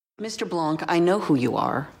Mr. Blanc, I know who you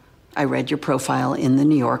are. I read your profile in The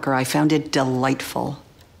New Yorker. I found it delightful.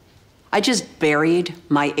 I just buried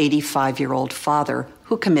my 85-year-old father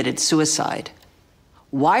who committed suicide.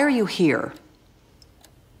 Why are you here?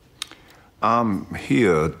 I'm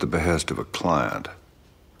here at the behest of a client.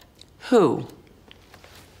 Who?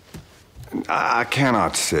 I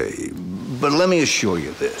cannot say, but let me assure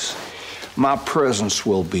you this. My presence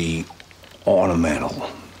will be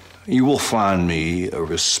ornamental. You will find me a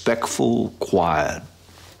respectful, quiet,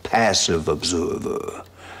 passive observer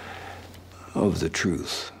of the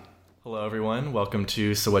truth. Hello, everyone. Welcome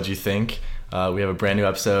to So What'd You Think? We have a brand new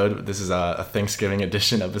episode. This is a Thanksgiving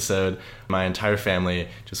edition episode. My entire family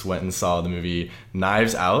just went and saw the movie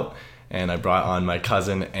Knives Out, and I brought on my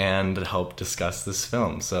cousin Anne to help discuss this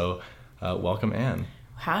film. So welcome, Anne.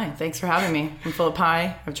 Hi, thanks for having me. I'm full of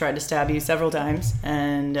pie. I've tried to stab you several times,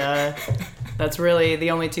 and that's really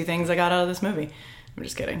the only two things I got out of this movie. I'm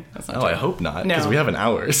just kidding. That's not true. I hope not, because No. we have an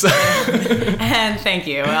hour. So. And thank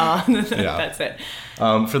you. Well, That's it.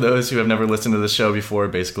 For those who have never listened to the show before,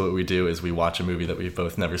 basically what we do is we watch a movie that we've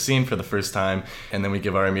both never seen for the first time, and then we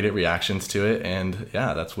give our immediate reactions to it, and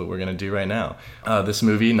yeah, that's what we're going to do right now. This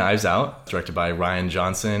movie, Knives Out, directed by Rian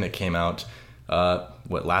Johnson. It came out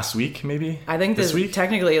last week maybe? I think this week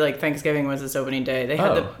technically Thanksgiving was its opening day. They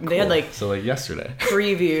had had yesterday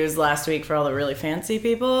previews last week for all the really fancy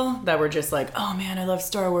people that were just like, oh man, I love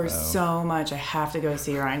Star Wars so much, I have to go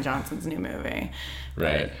see Rian Johnson's new movie.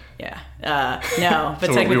 Right. But, yeah. No, but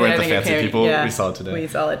so technically we weren't I the think fancy people. Yeah, we saw it today. We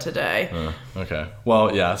saw it today. Okay.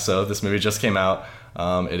 Well, yeah. So this movie just came out.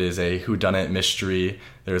 It is a whodunit mystery.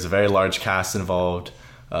 There's a very large cast involved.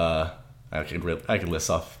 I could list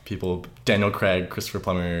off people: Daniel Craig, Christopher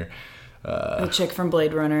Plummer, the chick from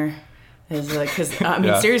Blade Runner is like, because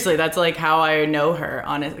Yeah. seriously, that's like how I know her,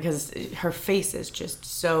 honestly, because her face is just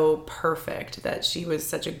so perfect that she was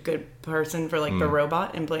such a good person for the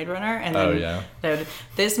robot in Blade Runner. And then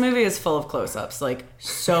this movie is full of close-ups, like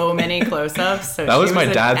so many close-ups. So that was my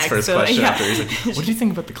dad's excellent, first question after. He's like, "What do you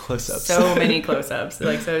think about the close-ups?" So many close-ups.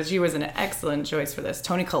 So she was an excellent choice for this.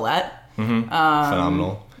 Toni Collette.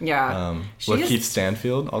 Phenomenal. Yeah. Keith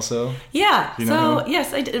Stanfield also. Yeah. Do you know him?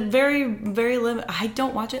 Yes, I did. Very, very limited. I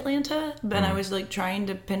don't watch Atlanta, but I was trying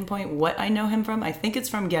to pinpoint what I know him from. I think it's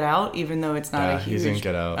from Get Out, even though it's not a huge he's in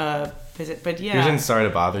Get Out. Visit. But yeah. He was in Sorry to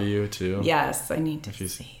Bother You too. Yes, I need to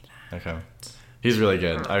see that. Okay. He's really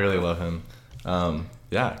good. I really love him.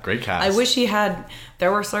 Yeah, great cast. I wish he had.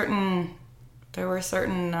 There were certain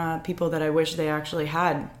people that I wish they actually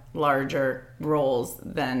had larger roles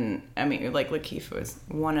than, Lakeith was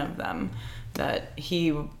one of them, that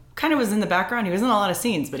he kind of was in the background. He was in a lot of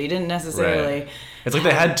scenes, but he didn't necessarily. Right. It's like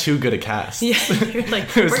they had too good a cast. Yeah, you're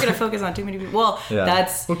like, we're going to focus on too many people. Well,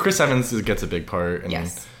 Chris Evans gets a big part. And,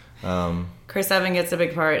 yes. Chris Evans gets a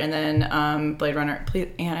big part, and then Blade Runner.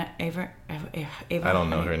 Anna Ava. I don't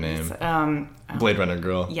know her name. Blade Runner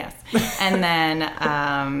girl. Yes, and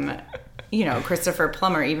then. Christopher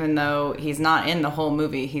Plummer, even though he's not in the whole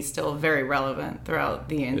movie, he's still very relevant throughout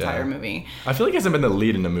the entire movie. I feel like he hasn't been the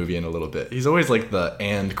lead in a movie in a little bit. He's always like the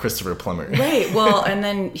Christopher Plummer. Right. Well, and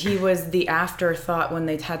then he was the afterthought when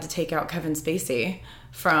they had to take out Kevin Spacey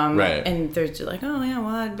from, right. And they're just like, oh yeah,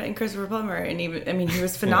 well, I'd been Christopher Plummer, and he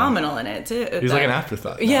was phenomenal in it too. He's like an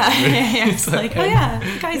afterthought. Yeah. It's like, oh yeah,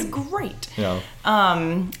 this guy's great. Yeah.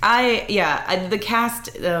 The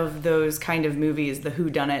cast of those kind of movies, the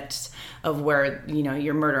whodunit of where,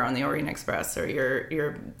 your Murder on the Orient Express or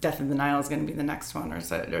your Death of the Nile is going to be the next one,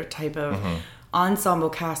 or type of ensemble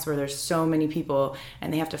cast where there's so many people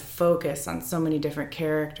and they have to focus on so many different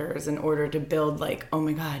characters in order to build oh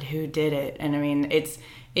my God, who did it? And it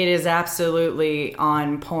is absolutely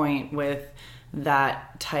on point with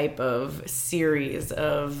that type of series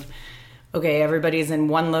of, okay, everybody's in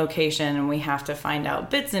one location and we have to find out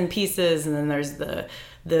bits and pieces, and then there's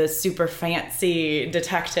the super fancy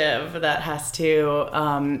detective that has to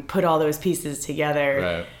put all those pieces together.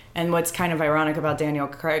 Right. And what's kind of ironic about Daniel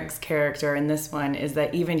Craig's character in this one is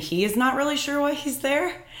that even he is not really sure why he's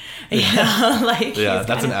there.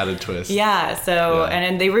 That's an added twist. Yeah. So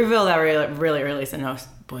and they reveal that really early. So no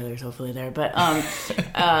spoilers, hopefully there. But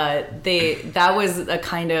that was a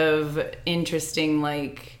kind of interesting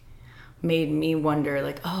made me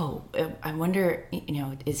wonder I wonder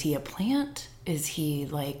is he a plant? Is he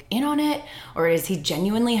in on it, or does he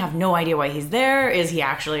genuinely have no idea why he's there? Is he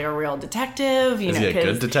actually a real detective? Is he a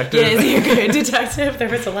good detective? Yeah, is he a good detective? There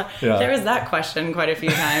was a lot. Yeah. There was that question quite a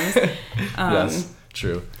few times. Yes,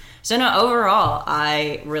 true. So no, overall,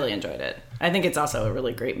 I really enjoyed it. I think it's also a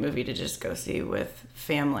really great movie to just go see with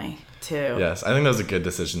family too. Yes, I think that was a good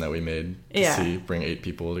decision that we made to bring 8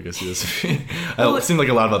 people to go see this movie. It seemed like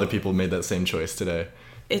a lot of other people made that same choice today.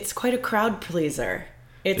 It's quite a crowd pleaser.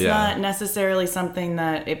 It's not necessarily something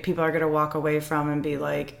that people are going to walk away from and be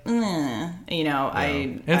like,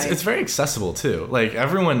 It's very accessible too. Like,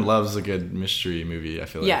 everyone loves a good mystery movie, I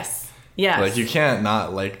feel like. Yes. Like, you can't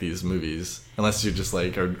not like these movies unless you just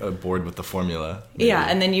like are bored with the formula. Maybe. Yeah,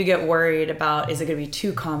 and then you get worried about, is it going to be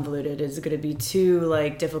too convoluted? Is it going to be too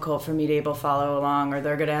like difficult for me to able follow along? Or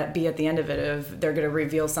they're going to be at the end of it they're going to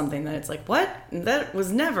reveal something that it's like, what? That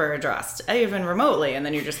was never addressed, even remotely. And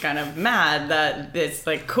then you're just kind of mad that it's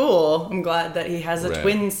like, cool. I'm glad that he has a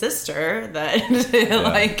twin sister that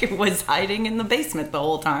like was hiding in the basement the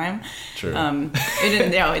whole time. True.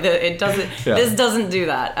 It doesn't. Yeah. This doesn't do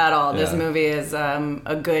that at all. This movie is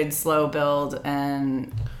a good slow build.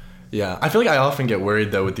 And I feel like I often get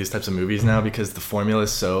worried though with these types of movies now, because the formula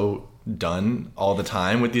is so done all the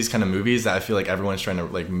time with these kind of movies that I feel like everyone's trying to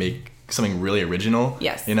like make something really original.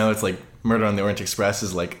 Yes. It's like Murder on the Orient Express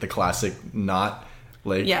is like the classic, not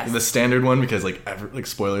like the standard one, because like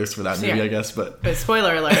spoilers for that movie, I guess, but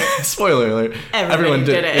spoiler alert. Spoiler alert. Everyone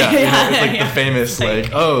did it. Yeah, it's like the famous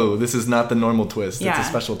this is not the normal twist. It's a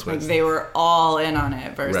special twist. Like they were all in on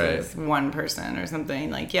it versus one person or something.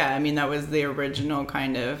 Like, that was the original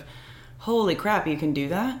kind of, holy crap, you can do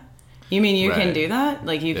that? You mean you can do that?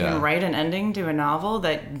 Like, you can write an ending to a novel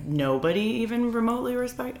that nobody even remotely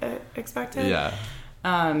expected? Yeah.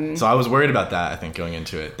 So I was worried about that, I think, going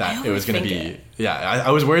into it, that it was going to be, I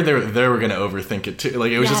was worried they were going to overthink it too.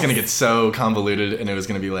 Like, it was just going to get so convoluted, and it was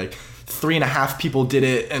going to be like 3.5 people did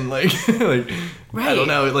it, and like, I don't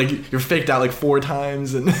know, like, you're faked out like 4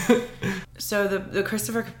 times. And so the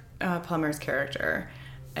Christopher Plummer's character,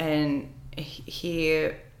 and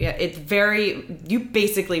it's very, you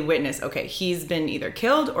basically witness, okay, he's been either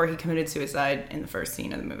killed or he committed suicide in the first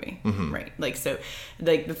scene of the movie. Mm-hmm. Right. Like, so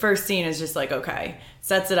like the first scene is just like, okay,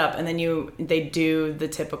 sets it up, and then they do the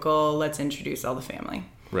typical, let's introduce all the family.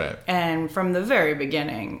 Right. And from the very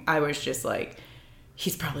beginning, I was just like,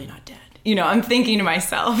 he's probably not dead. I'm thinking to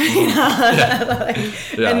myself, and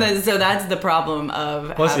so that's the problem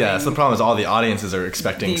of. Plus, so the problem is all the audiences are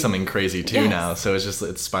expecting something crazy too now, so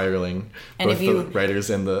it's spiraling. And both the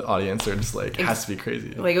writers and the audience are just like, it has to be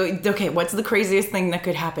crazy. Like, okay, what's the craziest thing that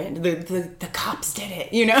could happen? The cops did it,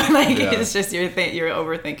 It's just you're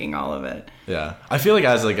overthinking all of it. Yeah, I feel like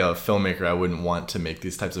as like a filmmaker, I wouldn't want to make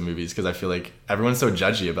these types of movies, because I feel like everyone's so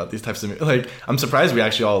judgy about these types of movies. Like, I'm surprised we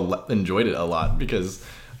actually all enjoyed it a lot, because.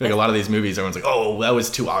 Like, a lot of these movies, everyone's like, oh, that was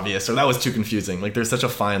too obvious, or that was too confusing. Like, there's such a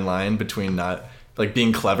fine line between not, like,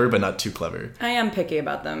 being clever, but not too clever. I am picky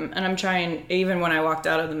about them. And I'm trying, even when I walked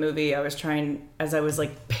out of the movie, I was trying, as I was,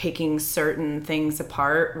 like, picking certain things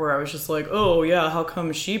apart, where I was just like, oh, yeah, how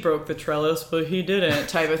come she broke the trellis, but he didn't,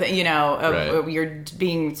 type of thing. You're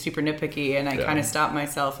being super nitpicky, and I kind of stopped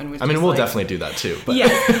myself and was we'll definitely do that, too. But. Yeah.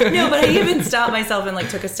 No, but I even stopped myself and, like,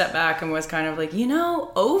 took a step back and was kind of like,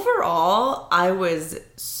 overall, I was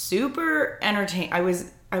super entertained. I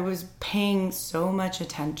was paying so much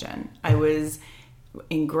attention. I was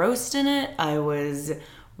engrossed in it. I was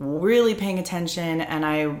really paying attention, and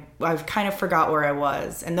I've kind of forgot where I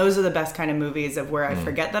was. And those are the best kind of movies, of where I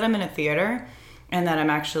forget that I'm in a theater and that I'm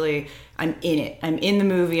in it. I'm in the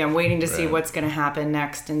movie. I'm waiting to see what's going to happen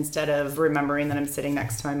next, instead of remembering that I'm sitting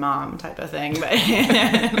next to my mom, type of thing. But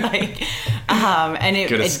and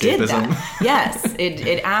it did that. Yes,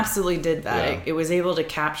 it absolutely did that. Yeah. It was able to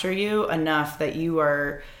capture you enough that you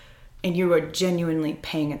are genuinely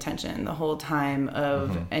paying attention the whole time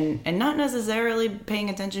and not necessarily paying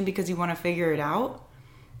attention because you want to figure it out.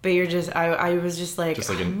 But you're I was just like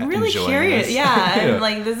I'm really curious. This. Yeah, yeah. I'm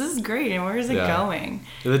like, this is great. And where is it going?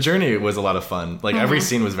 The journey was a lot of fun. Like, every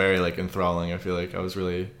scene was very, like, enthralling. I feel like I was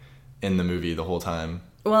really in the movie the whole time.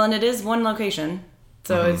 Well, and it is one location.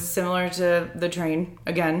 So it's similar to The Train,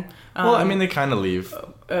 again. They kind of leave.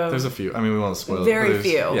 There's a few. We won't spoil it. Very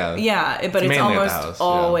few. Yeah, but it's almost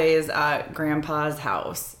always at Grandpa's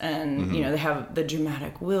house. And, they have the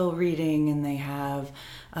dramatic will reading, and they have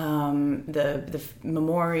the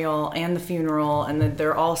memorial and the funeral. And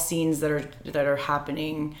they're all scenes that are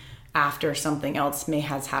happening after something else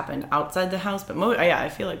has happened outside the house. But I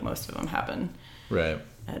feel like most of them happen. Right.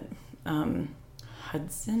 At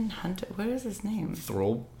Hudson Hunter. What is his name?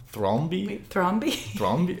 Thromby?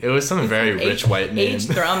 Thromby? It was some very rich white name. H.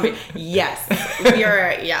 Thromby. Yes.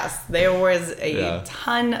 Yes. There was a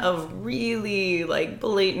ton of really, like,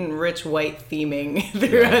 blatant rich white theming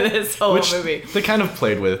throughout this whole movie. They kind of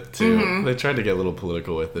played with, too. Mm-hmm. They tried to get a little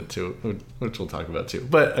political with it, too, which we'll talk about, too.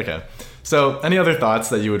 But, okay. So, any other thoughts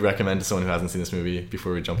that you would recommend to someone who hasn't seen this movie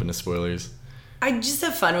before we jump into spoilers? I just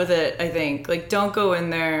have fun with it, I think. Like, don't go in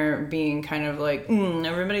there being kind of like,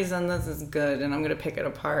 everybody's done this, is good, and I'm going to pick it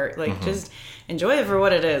apart. Like, just enjoy it for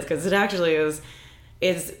what it is, because it actually is,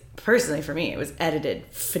 personally for me, it was edited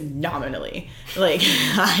phenomenally. Like,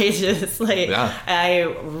 I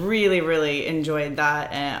really, really enjoyed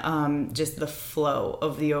that. And just the flow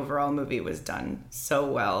of the overall movie was done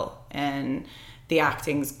so well. And the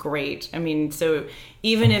acting's great. I mean, so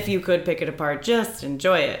even if you could pick it apart, just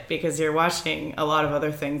enjoy it, because you're watching a lot of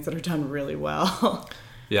other things that are done really well.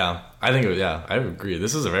 Yeah, I think, I agree.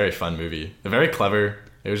 This is a very fun movie. Very clever.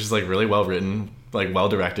 It was just, like, really well written, like, well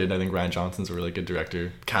directed. I think Rian Johnson's a really good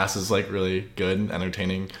director. Cast is, like, really good and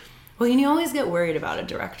entertaining. Well, you always get worried about a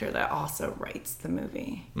director that also writes the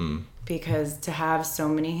movie. Because to have so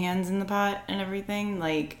many hands in the pot and everything,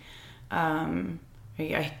 like,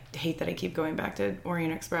 I hate that I keep going back to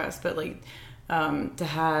Orient Express, but, like, to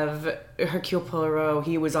have Hercule Poirot,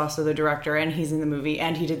 he was also the director, and he's in the movie,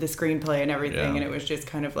 and he did the screenplay and everything, and it was just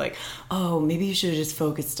kind of like, oh, maybe you should have just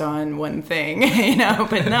focused on one thing,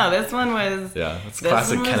 But no, this one was... Yeah, it's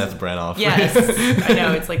classic Kenneth Branagh. Yes, I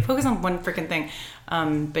know, it's like, focus on one freaking thing.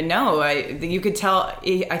 But no, you could tell,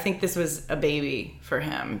 I think this was a baby for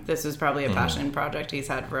him. This was probably a passion project he's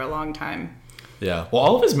had for a long time. Yeah, well,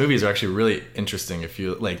 all of his movies are actually really interesting if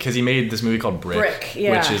you like, because he made this movie called Brick,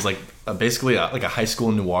 which is like basically like a high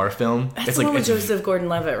school noir film. It's the one with Joseph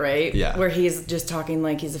Gordon-Levitt, right? Yeah, where he's just talking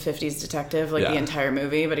like he's a 50s detective, like the entire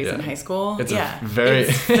movie, but he's in high school. It's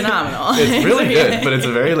it's phenomenal. It's really good, but it's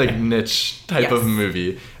a very like niche type of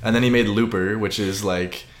movie. And then he made Looper, which is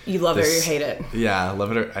like. You love it or you hate it. Yeah, love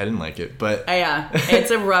it or... I didn't like it, but... Yeah, it's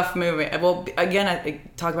a rough movie. Well, again, I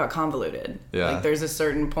talk about convoluted. Yeah. Like, there's a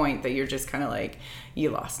certain point that you're just kind of like, you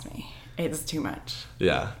lost me. It's too much.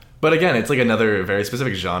 Yeah. But again, it's like another very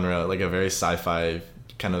specific genre, like a very sci-fi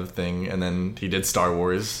kind of thing. And then he did Star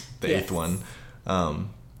Wars, the eighth one.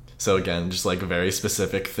 So again, just like a very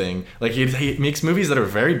specific thing. Like, he makes movies that are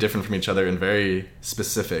very different from each other and very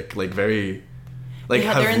specific. Like, very... Like,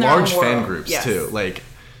 have large fan groups, too. Like...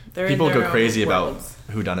 People go crazy about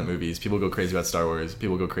whodunit movies. People go crazy about Star Wars.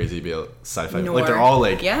 People go crazy about sci-fi. Noir. Like, they're all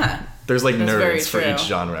like... Yeah. There's like nerds for each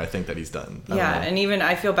genre, I think, that he's done. Yeah, and even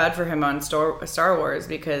I feel bad for him on Star Wars,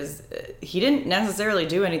 because he didn't necessarily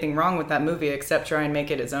do anything wrong with that movie except try and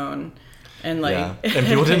make it his own. And like... Yeah. And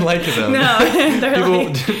people didn't like his own. No.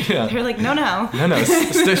 They're like, no. No.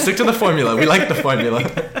 Stick to the formula. We like the formula.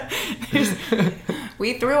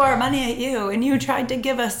 We threw our money at you, and you tried to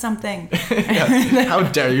give us something. How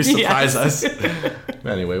dare you surprise us?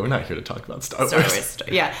 Anyway, we're not here to talk about Star Wars.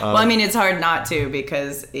 Yeah. Well, I mean, it's hard not to,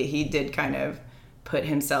 because he did kind of put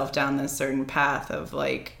himself down this certain path of,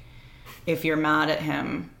 like, if you're mad at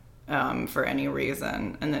him for any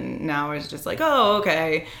reason, and then now it's just like, oh,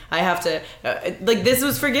 okay, I have to like, this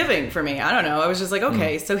was forgiving for me. I don't know, I was just like,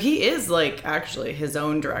 okay, so he is like actually his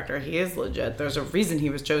own director. He is legit. There's a reason he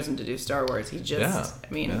was chosen to do Star Wars. He just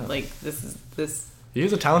like, this he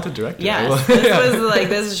is a talented director. Yes. This was like,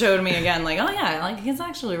 this showed me again, like, oh yeah, like, he's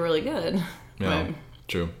actually really good. Yeah,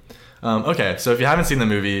 true. Okay, so if you haven't seen the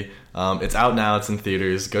movie, it's out now, it's in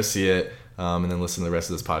theaters, go see it. And then listen to the rest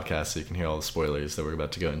of this podcast so you can hear all the spoilers that we're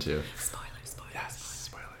about to go into. Spoilers. Yes,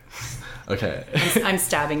 spoilers. Okay. I'm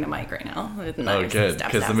stabbing the mic right now with knives. Oh, good,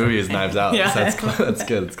 because the movie is Knives Out. Yeah. So that's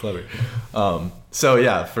good. It's clever. So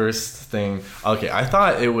yeah, first thing. Okay, I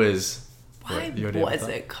thought it was. Why was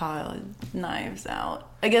it called Knives Out?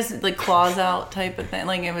 I guess like claws out type of thing.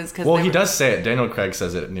 Like, it was because. Well, he does say it. Daniel Craig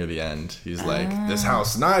says it near the end. He's like, "This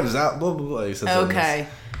house, knives out." Blah blah blah. He says okay.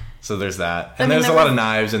 So there's that. And there's a lot of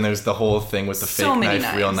knives, and there's the whole thing with the fake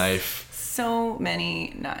knife, real knife. So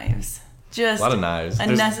many knives. Just a lot of knives.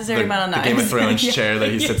 Unnecessary amount of knives. The Game of Thrones chair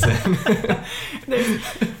that he sits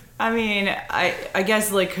in. I mean, I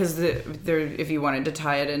guess, like, because if you wanted to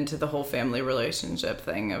tie it into the whole family relationship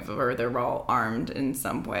thing of where they're all armed in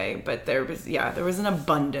some way, but there was an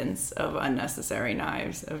abundance of unnecessary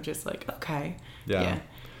knives of just like, okay. Yeah.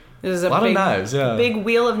 There's a lot of knives, big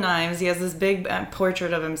wheel of knives. He has this big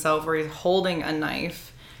portrait of himself where he's holding a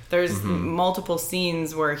knife. There's multiple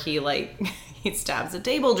scenes where he, like, he stabs a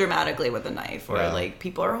table dramatically with a knife, or like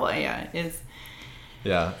people are,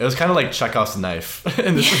 Yeah, it was kind of like Chekhov's knife.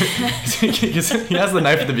 In this he has the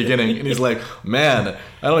knife at the beginning, and he's like, "Man,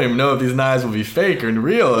 I don't even know if these knives will be fake or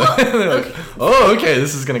real." Well, and they're like, "Oh, okay,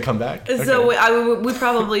 this is gonna come back." Okay. So we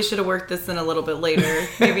probably should have worked this in a little bit later.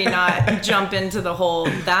 Maybe not jump into the whole.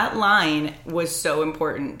 That line was so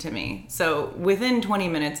important to me. So within 20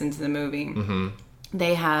 minutes into the movie,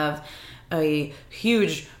 they have a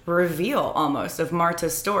huge reveal almost of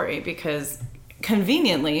Marta's story because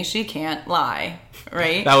conveniently she can't lie,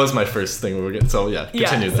 right? That was my first thing we were getting. So yeah,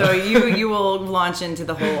 continue. So you will launch into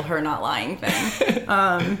the whole her not lying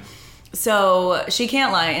thing. So she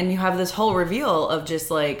can't lie, and you have this whole reveal of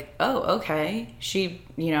just like, oh, okay, she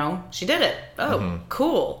did it. Oh,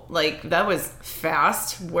 cool. Like, that was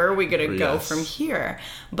fast. Where are we going to go from here?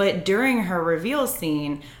 But during her reveal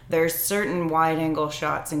scene, there's certain wide angle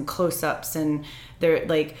shots and close-ups, and they're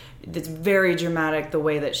like, it's very dramatic the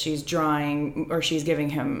way that she's drawing or she's giving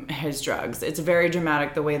him his drugs. It's very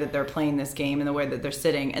dramatic the way that they're playing this game and the way that they're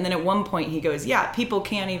sitting. And then at one point he goes, yeah, people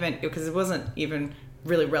can't even, because it wasn't even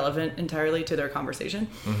really relevant entirely to their conversation,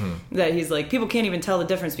 that he's like, people can't even tell the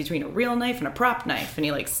difference between a real knife and a prop knife, and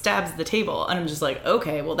he like stabs the table, and I'm just like,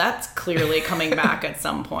 okay, well, that's clearly coming back at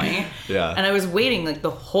some point. Yeah. And I was waiting like the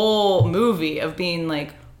whole movie of being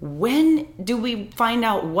like, when do we find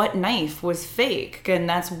out what knife was fake? And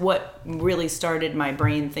that's what really started my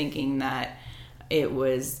brain thinking that it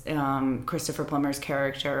was Christopher Plummer's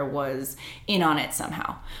character was in on it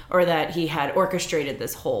somehow, or that he had orchestrated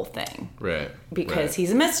this whole thing. Right. Because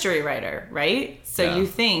he's a mystery writer, right? So you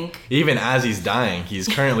think... Even as he's dying, he's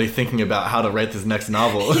currently thinking about how to write this next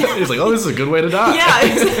novel. He's like, oh, this is a good way to die. Yeah,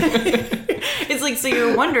 exactly. It's like, so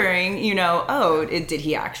you're wondering, did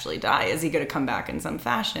he actually die? Is he going to come back in some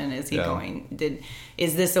fashion? Is he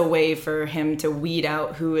is this a way for him to weed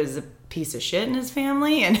out who is a piece of shit in his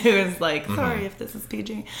family and who is like, sorry if this is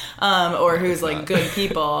PG, or who's like good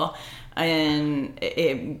people? And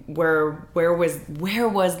where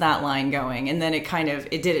was that line going? And then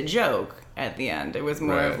it did a joke at the end. It was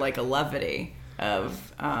more of like a levity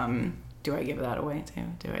of, do I give that away too?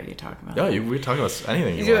 Do I talk about that? Yeah, we talk about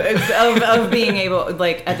anything you want. of being able,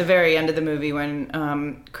 like at the very end of the movie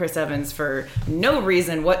when Chris Evans, for no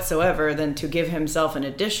reason whatsoever than to give himself an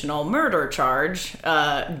additional murder charge,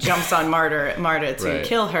 jumps on Marta to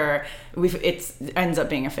kill her. It ends up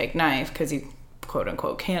being a fake knife because he, quote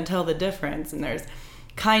unquote, can't tell the difference. And there's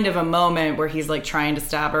kind of a moment where he's like trying to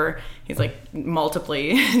stab her. He's like multiple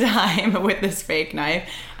time with this fake knife,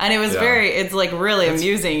 and it was it's like really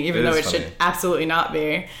amusing, even though it should absolutely not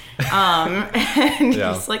be. And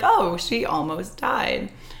it's like, oh, she almost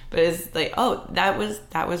died, but it's like, oh, that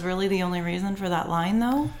was really the only reason for that line,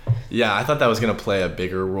 though. Yeah, I thought that was gonna play a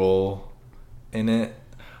bigger role in it.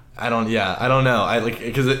 I don't know.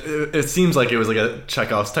 Because it seems like it was like a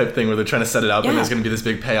Chekhov's type thing where they're trying to set it up and there's going to be this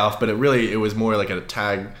big payoff, but it was more like a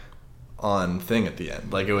tag on thing at the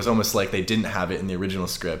end. Like, it was almost like they didn't have it in the original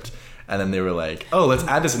script, and then they were like, oh, let's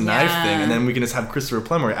add this knife thing, and then we can just have Christopher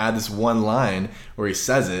Plummer add this one line where he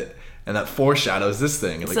says it, and that foreshadows this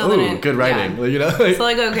thing. Like, so good writing. Yeah. So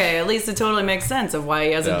like, okay, at least it totally makes sense of why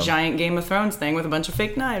he has a giant Game of Thrones thing with a bunch of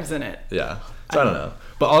fake knives in it. Yeah. So I don't know.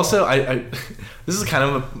 But also, I this is kind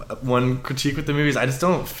of one critique with the movies. I just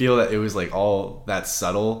don't feel that it was like all that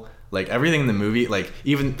subtle. Like, everything in the movie, like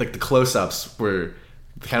even like the close-ups were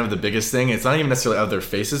kind of the biggest thing. It's not even necessarily of their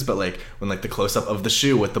faces, but like when like the close-up of the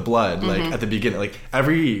shoe with the blood, like at the beginning, like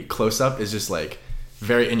every close-up is just like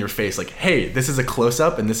very in your face. Like, hey, this is a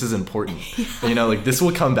close-up and this is important. And, like this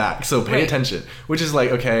will come back, so pay attention. Which is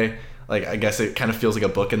like, okay. Like, I guess it kind of feels like a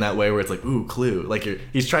book in that way, where it's like, ooh, clue. Like,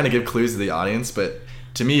 he's trying to give clues to the audience, but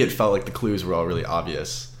to me, it felt like the clues were all really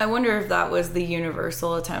obvious. I wonder if that was the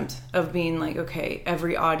universal attempt of being like, okay,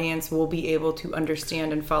 every audience will be able to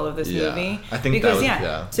understand and follow this movie. I think because,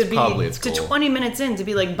 it's cool. 20 minutes in, to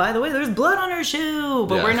be like, by the way, there's blood on her shoe,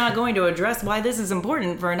 but we're not going to address why this is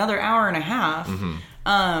important for another hour and a half.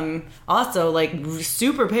 Also, like,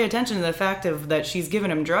 super pay attention to the fact that she's giving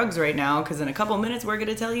him drugs right now, because in a couple minutes we're going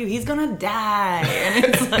to tell you he's gonna die. And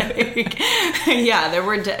it's like,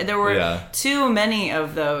 there were too many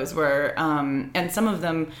of those where and some of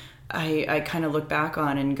them I kind of look back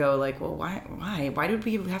on and go like, well, why did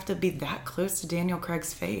we have to be that close to Daniel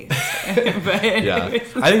Craig's face? But I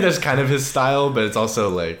think that's kind of his style, but it's also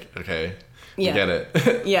like, okay, you get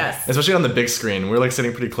it. Yes. Especially on the big screen. We're like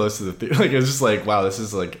sitting pretty close to the like, it was just like, wow, this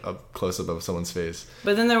is like a close-up of someone's face.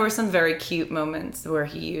 But then there were some very cute moments where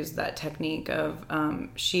he used that technique of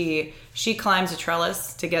she climbs a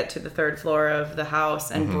trellis to get to the third floor of the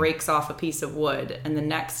house and breaks off a piece of wood, and the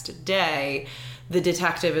next day the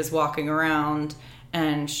detective is walking around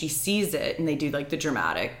and she sees it, and they do like the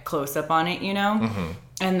dramatic close up on it, you know? Mm-hmm.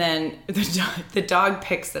 And then the dog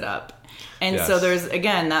picks it up. And Yes. so there's,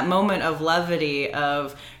 again, that moment of levity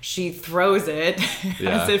of she throws it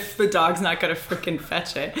as if the dog's not going to freaking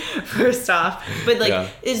fetch it, first off. But, like,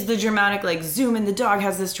 is the dramatic, like, zoom in, the dog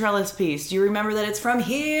has this trellis piece. Do you remember that it's from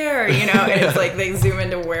here? You know? And it's like they zoom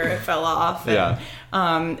into where it fell off. And,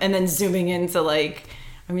 and then zooming into, like...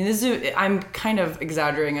 I mean, I'm kind of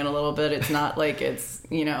exaggerating it a little bit. It's not like it's,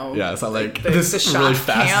 you know... Yeah, it's not like the this really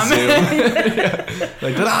fast zoom.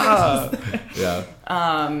 Like,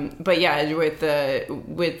 but yeah,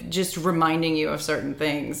 with just reminding you of certain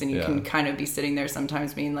things, and you can kind of be sitting there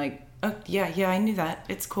sometimes being like, oh, yeah, I knew that.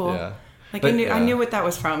 It's cool. Yeah. Like, But, I knew what that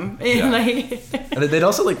was from. Yeah. Like, and they'd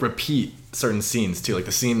also, like, repeat certain scenes, too. Like,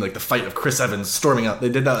 the scene, like, the fight of Chris Evans storming out. They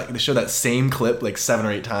did that, like, they showed that same clip, like, 7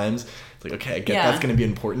 or 8 times. Like, okay, I get that's going to be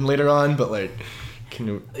important later on, but, like, can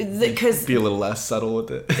you be a little less subtle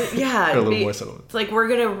with it? Yeah. Or a little more subtle. It's like, we're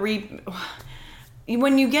going to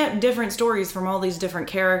when you get different stories from all these different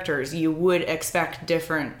characters, you would expect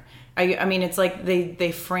different... I mean, it's like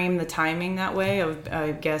they frame the timing that way of,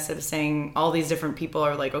 I guess, of saying all these different people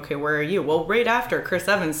are like, okay, where are you? Well, right after Chris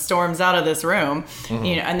Evans storms out of this room,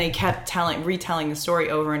 you know, and they kept retelling the story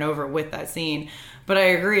over and over with that scene. But I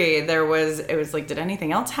agree, it was like, did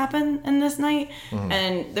anything else happen in this night?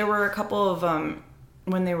 And there were a couple of,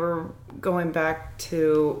 when they were going back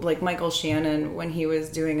to, like, Michael Shannon, when he was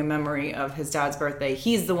doing a memory of his dad's birthday,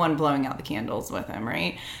 he's the one blowing out the candles with him,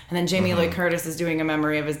 right? And then Jamie Lee Curtis is doing a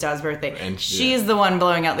memory of his dad's birthday, and she's the one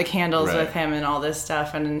blowing out the candles with him and all this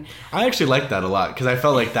stuff. And I actually liked that a lot, because I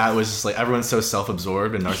felt like that was just, like, everyone's so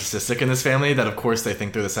self-absorbed and narcissistic in this family that, of course, they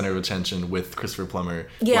think they're the center of attention with Christopher Plummer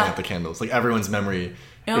blowing out the candles. Like, everyone's memory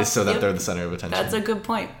is so that they're the center of attention. That's a good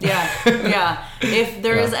point. Yeah, yeah. If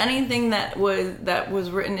there is anything that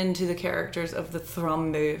was written into the characters of the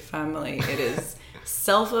Thrombe family, it is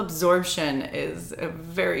self-absorption is a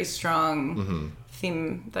very strong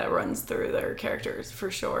theme that runs through their characters,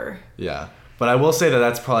 for sure. Yeah. But I will say that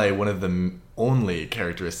that's probably one of the only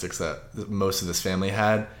characteristics that most of this family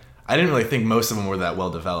had. I didn't really think most of them were that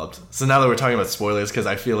well developed. So now that we're talking about spoilers, because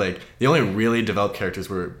I feel like the only really developed characters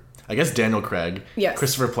were, I guess, Daniel Craig,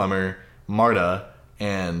 Christopher Plummer, Marta,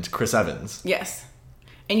 and Chris Evans. Yes.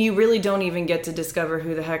 And you really don't even get to discover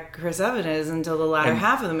who the heck Chris Evans is until the latter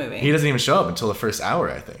half of the movie. He doesn't even show up until the first hour,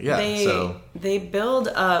 I think. Yeah. They build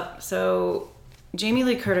up. So Jamie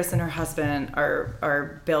Lee Curtis and her husband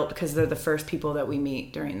are built because they're the first people that we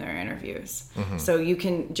meet during their interviews. So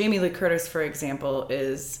Jamie Lee Curtis, for example,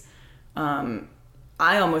 is...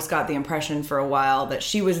 I almost got the impression for a while that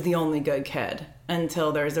she was the only good kid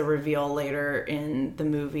until there's a reveal later in the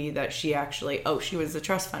movie that she actually, she was a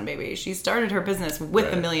trust fund baby. She started her business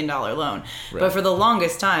with $1 million loan. But for the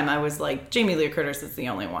longest time, I was like, Jamie Lee Curtis is the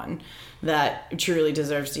only one that truly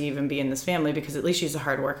deserves to even be in this family, because at least she's a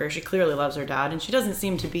hard worker. She clearly loves her dad, and she doesn't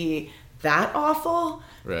seem to be that awful.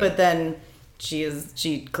 But then...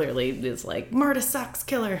 She clearly is like, Marta sucks,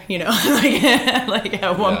 kill her, you know, like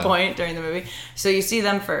at one point during the movie. So you see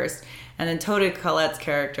them first, and then Toda Collette's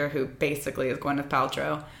character, who basically is Gwyneth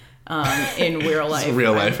Paltrow, in real life.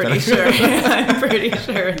 I'm pretty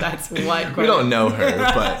sure that's what. We don't know her,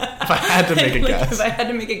 but if I had to make a guess, if I had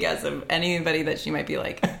to make a guess of anybody that she might be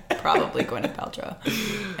like, probably Gwyneth Paltrow,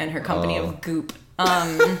 and her company of Goop.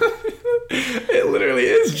 It literally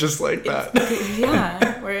is just like that.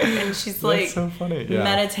 And she's like so funny.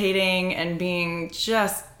 Meditating and being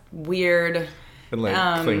just weird. And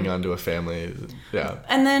like clinging onto a family. Yeah.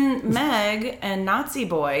 And then Meg and Nazi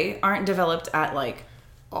Boy aren't developed at like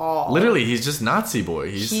all. Literally, he's just Nazi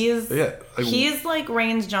Boy. He's like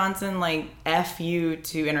Rains Johnson, like F you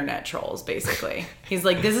to internet trolls, basically. He's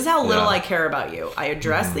like, this is how little I care about you. I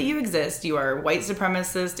address that you exist. You are white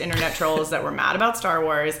supremacist internet trolls that were mad about Star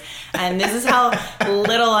Wars, and this is how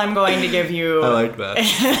little I'm going to give you. I like that.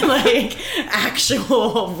 Like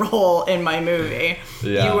actual role in my movie.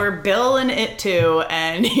 Yeah. You were Bill in It 2,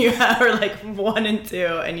 and you are like 1 and 2,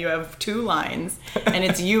 and you have 2 lines, and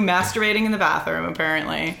it's you masturbating in the bathroom,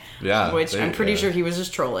 apparently. Yeah. Which I'm pretty sure he was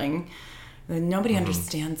just trolling. Nobody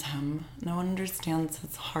understands him. No one understands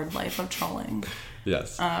his hard life of trolling.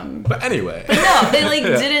 Yes. But anyway. But no, they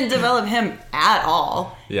didn't develop him at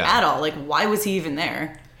all. Yeah. At all. Like, why was he even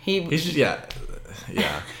there? He's just, yeah.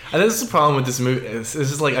 And this is the problem with this movie. This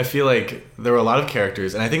is like, I feel like there were a lot of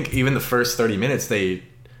characters, and I think even the first 30 minutes, they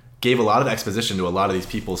gave a lot of exposition to a lot of these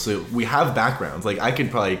people. So we have backgrounds. Like, I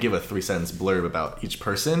could probably give a 3-sentence blurb about each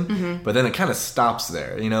person, but then it kind of stops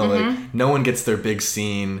there. You know, like, no one gets their big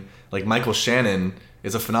scene. Like, Michael Shannon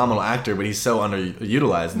is a phenomenal actor, but he's so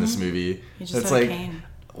underutilized in this movie. He just had a cane.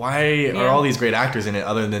 why are all these great actors in it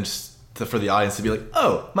other than just for the audience to be like,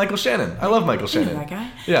 oh, Michael Shannon. I love Michael Shannon. That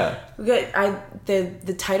guy. Yeah.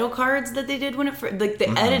 The title cards that they did when it like the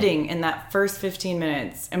editing in that first 15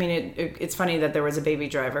 minutes. I mean, it's funny that there was a Baby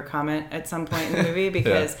Driver comment at some point in the movie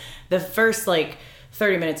because the first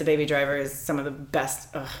 30 minutes of Baby Driver is some of the best.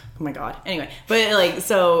 Oh my God. Anyway, but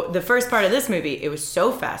so the first part of this movie, it was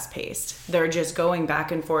so fast paced. They're just going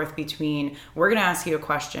back and forth between, we're going to ask you a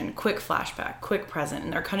question, quick flashback, quick present.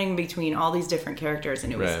 And they're cutting between all these different characters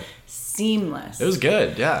and it was seamless. It was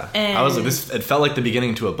good. Yeah. And I was like, it felt like the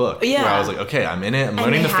beginning to a book. Yeah. Where I was like, okay, I'm in it. I'm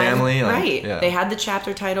learning the family. Right. They had the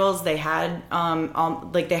chapter titles. They had,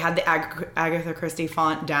 they had the Agatha Christie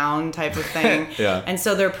font down type of thing. Yeah. And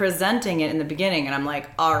so they're presenting it in the beginning and I'm like,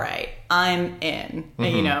 all right, I'm in,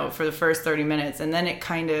 for the first 30 minutes. And then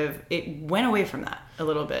it went away from that a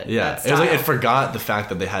little bit. Yeah. It was like, it forgot the fact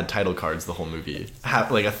that they had title cards the whole movie,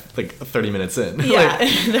 30 minutes in. Yeah.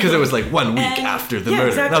 Because it was 1 week after the murder.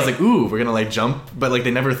 Exactly. And I was like, ooh, we're going to jump. But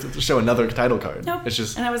they never show another title card. Nope. It's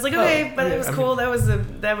just. And I was like, okay, but it was cool.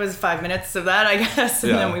 That was 5 minutes of that, I guess.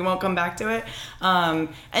 And then we won't come back to it.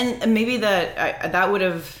 And maybe that would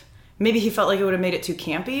have. Maybe he felt like it would have made it too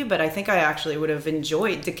campy, but I think I actually would have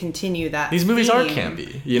enjoyed to continue that. These movies are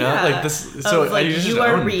campy, you know, you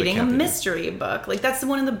are reading a mystery book. That's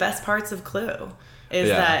one of the best parts of Clue, is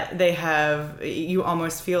that they have. You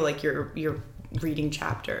almost feel like you're reading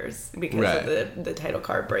chapters because of the title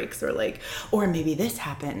card breaks or maybe this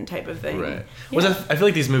happened type of thing. Right. Yeah. Well, I feel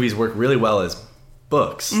like these movies work really well as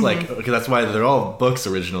books, because that's why they're all books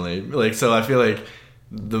originally. So I feel like.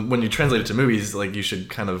 When you translate it to movies, you should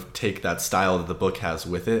kind of take that style that the book has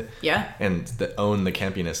with it, and own the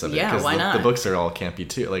campiness of it. Yeah, why not? The books are all campy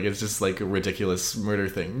too. It's just ridiculous murder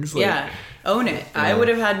things. Own it. Yeah. I would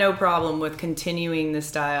have had no problem with continuing the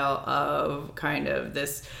style of kind of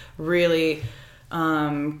this really.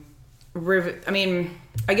 I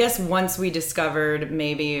guess once we discovered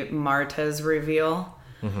maybe Marta's reveal.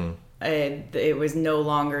 Mm-hmm. It was no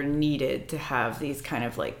longer needed to have these kind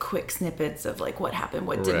of quick snippets of what happened,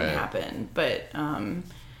 what didn't happen. But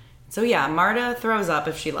Marta throws up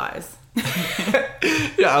if she lies.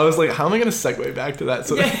 Yeah, I was like, how am I going to segue back to that?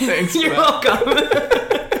 So thanks. You're welcome.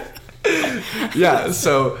 Yeah.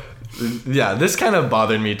 So this kind of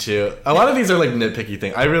bothered me too. A lot of these are nitpicky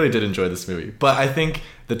things. I really did enjoy this movie, but I think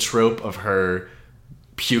the trope of her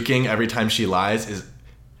puking every time she lies is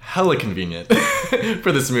hella convenient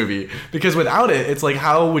for this movie, because without it, it's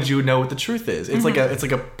how would you know what the truth is? It's it's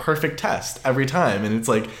a perfect test every time, and it's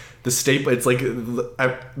the staple. It's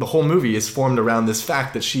the whole movie is formed around this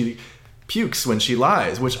fact that she pukes when she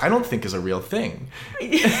lies, which I don't think is a real thing.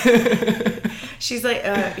 She's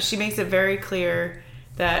she makes it very clear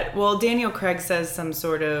that, Daniel Craig says some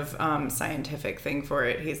sort of scientific thing for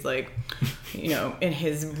it. He's in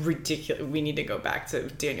his ridiculous... We need to go back to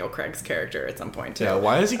Daniel Craig's character at some point, too. Yeah,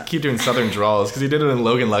 why does he keep doing Southern drawls? Because he did it in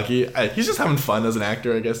Logan Lucky. He's just having fun as an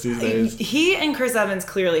actor, I guess, these days. He and Chris Evans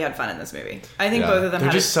clearly had fun in this movie. I think both of them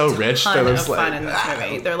had just so rich. Ton of fun in this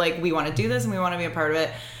movie. They're we want to do this and we want to be a part of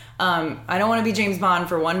it. I don't want to be James Bond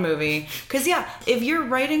for one movie. Because, if you're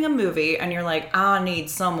writing a movie and you're I need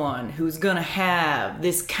someone who's going to have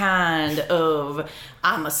this kind of,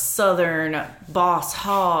 I'm a Southern boss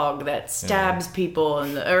hog that stabs people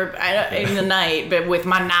in the night, but with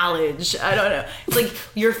my knowledge. I don't know. It's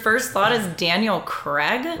your first thought is Daniel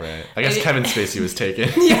Craig. Right. I guess Kevin Spacey was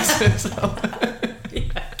taken. Yeah.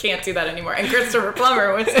 Can't do that anymore. And Christopher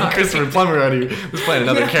Plummer was already was playing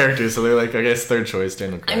another character, so they're I guess third choice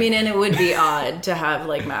Daniel Craig. And it would be odd to have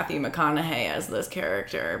Matthew McConaughey as this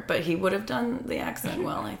character, but he would have done the accent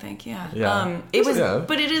well, I think.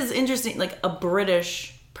 But it is interesting, a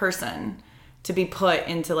British person to be put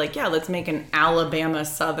into let's make an Alabama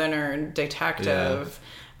Southerner detective.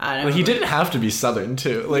 I don't know. He didn't have to be Southern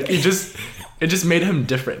too. It just made him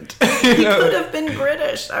different. He could have been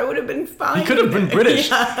British. I would have been fine. He could have been British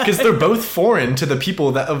because they're both foreign to the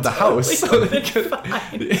people of the house. So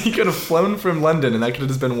he could have flown from London, and that could have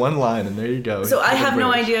just been one line, and there you go. So I have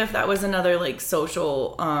no idea if that was another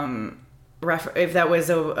social. If that was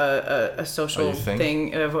a social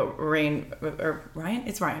thing of Ryan,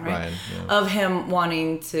 it's Ryan, right? Ryan, yeah. Of him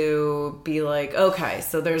wanting to be okay,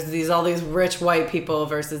 so there's all these rich white people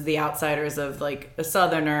versus the outsiders of a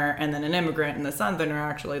Southerner and then an immigrant, and the Southerner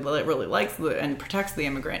actually really likes and protects the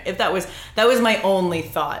immigrant. If that was my only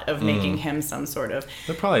thought of making him some sort of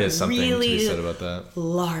there probably is something really to be said about that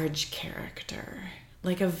large character.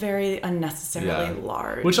 A very unnecessarily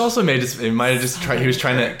large. Which also he was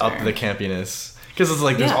trying to up the campiness. Because it's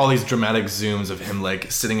like there's all these dramatic zooms of him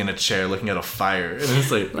like sitting in a chair looking at a fire, and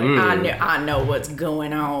it's like I know what's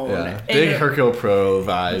going on. Yeah, big Hercule Poirot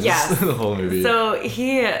vibes. Yes. The whole movie. So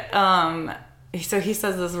he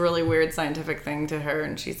says this really weird scientific thing to her,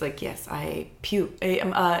 and she's like, "Yes, I puke.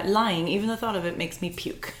 Lying, even the thought of it makes me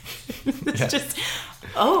puke." It's just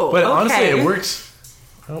but okay. honestly, it works.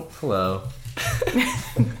 Oh, hello.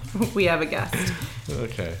 We have a guest.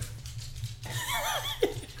 Okay.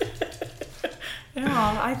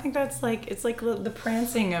 Yeah, I think that's like it's like the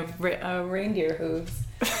prancing of reindeer hooves.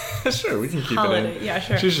 Sure, we can keep it in. Yeah,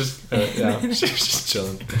 sure. She's just she's just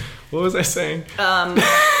chilling. What was I saying?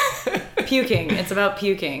 Puking. It's about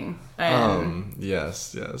puking.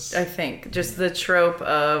 Yes. I think just the trope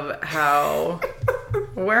of how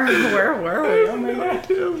where were we? Oh my god,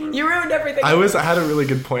 you ruined everything. I had a really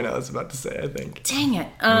good point I was about to say. I think. Dang it.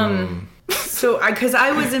 So, because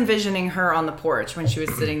I was envisioning her on the porch when she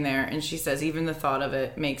was sitting there, and she says, even the thought of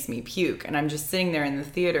it makes me puke. And I'm just sitting there in the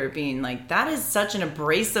theater being like, that is such an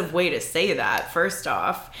abrasive way to say that, first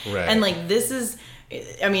off. Right. And like, this is,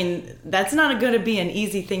 I mean, that's not going to be an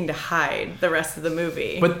easy thing to hide the rest of the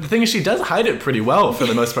movie. But the thing is, she does hide it pretty well for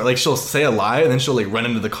the most part. Like, she'll say a lie, and then she'll like run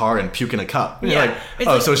into the car and puke in a cup. And you're like,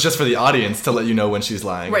 so it's just for the audience to let you know when she's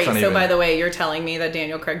lying. Right, so by the way, you're telling me that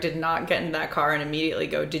Daniel Craig did not get in that car and immediately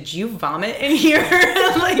go, did you vomit in here?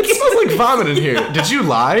 Like, it smells like vomit in here. Did you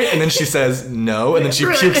lie? And then she says no, and then she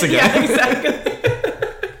pukes again. Yeah, exactly.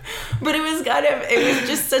 But it was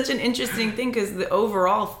just such an interesting thing, because the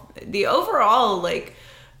overall like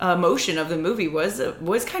motion of the movie was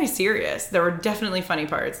kind of serious. There were definitely funny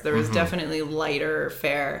parts. There was definitely lighter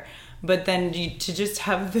fare, but then to just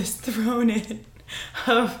have this thrown in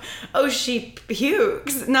of she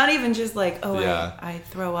pukes, not even just like I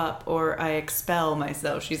throw up or I expel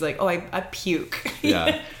myself. She's like I puke.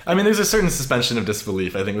 Yeah. I mean, there's a certain suspension of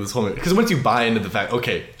disbelief, I think, with this whole movie, because once you buy into the fact,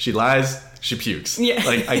 okay, she lies, she pukes. Yeah.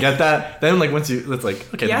 Like, I get that. Then like it's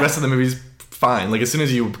like, okay, the rest of the movie's fine. Like, as soon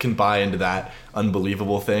as you can buy into that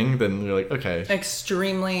unbelievable thing, then you're like, okay.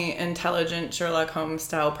 Extremely intelligent Sherlock Holmes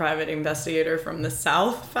style private investigator from the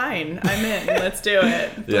South. Fine, I'm in. Let's do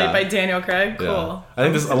it. Played by Daniel Craig. Cool. Yeah.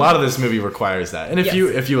 I think a lot of this movie requires that, and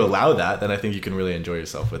if you allow that, then I think you can really enjoy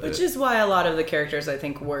yourself with it. Which is why a lot of the characters, I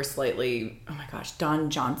think, were slightly. Oh my gosh, Dawn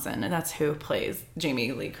Johnson, and that's who plays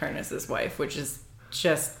Jamie Lee Curtis's wife, which is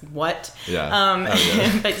just what?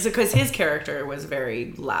 Yeah. Because his character was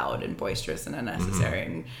very loud and boisterous and unnecessary,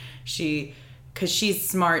 and because she's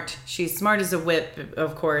smart as a whip,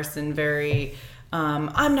 of course, and very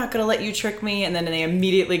I'm not gonna let you trick me. And then they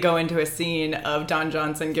immediately go into a scene of Don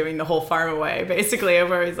Johnson giving the whole farm away, basically,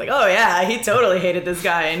 where he's like, oh yeah, he totally hated this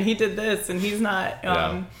guy and he did this and he's not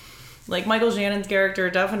like Michael Shannon's character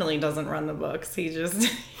definitely doesn't run the books. He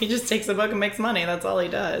just takes a book and makes money. That's all he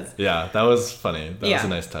does. Yeah, that was funny. That was a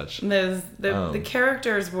nice touch. The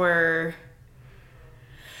characters were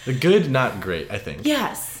the good, not great, I think.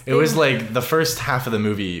 Yes. It was like the first half of the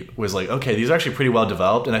movie was like, okay, these are actually pretty well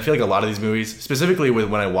developed. And I feel like a lot of these movies, specifically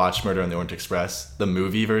when I watched Murder on the Orient Express, the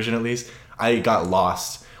movie version at least, I got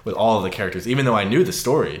lost with all of the characters, even though I knew the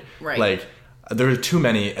story. Right. Like, there were too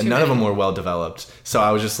many, and none of them were well developed. So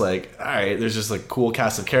I was just like, all right, there's just like cool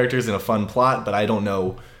cast of characters and a fun plot, but I don't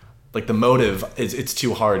know, like the motive, it's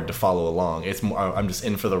too hard to follow along. It's more, I'm just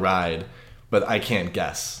in for the ride, but I can't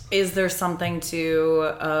guess. Is there something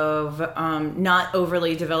of not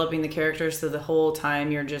overly developing the characters, so the whole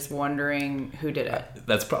time you're just wondering who did it?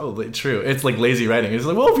 That's probably true. It's like lazy writing. It's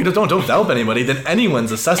like, well, if you don't develop anybody, then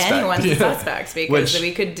anyone's a suspect. Anyone's a suspect, because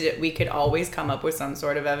we could always come up with some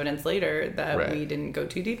sort of evidence later that we didn't go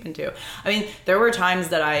too deep into. I mean, there were times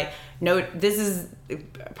that I note, this is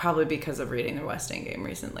probably because of reading the West End Game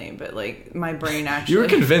recently, but like my brain actually... You were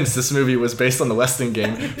convinced this movie was based on the West End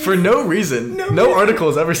Game for no reason. No article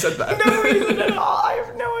has ever said that. No reason at all. I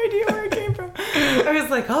have no idea where it came from. I was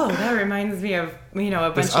like, oh, that reminds me of, a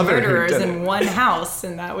bunch of murderers in one house,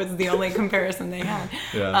 and that was the only comparison they had.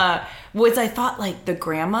 Yeah. I thought like the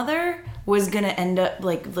grandmother was gonna end up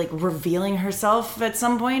like revealing herself at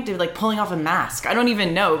some point, like pulling off a mask. I don't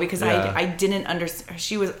even know, because I didn't understand.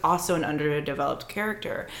 She was also an underdeveloped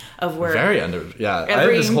character of where I had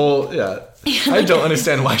this whole I don't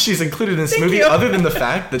understand why she's included in this movie other than the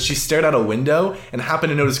fact that she stared out a window and happened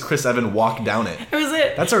to notice Chris Evans walk down it. It was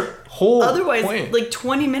it. That's her whole Otherwise, point. Like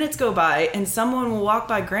 20 minutes go by and someone will walk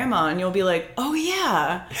by grandma and you'll be like, oh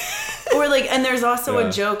yeah. Or like, and there's also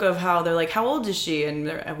a joke of how they're like, how old is she?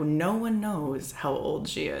 And no one knows how old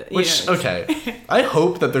she is. Which, okay. I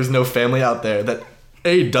hope that there's no family out there that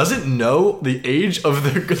doesn't know the age of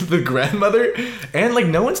the grandmother, and like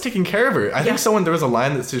no one's taking care of her. I think there was a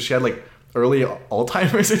line that said she had like early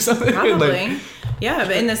Alzheimer's or something? Probably. Yeah,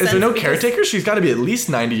 but in the sense... Is there no caretaker? She's got to be at least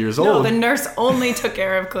 90 years old. No, the nurse only took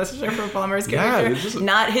care of Christopher Plummer's character,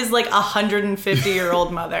 not his, like,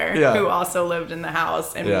 150-year-old mother who also lived in the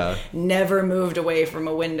house and never moved away from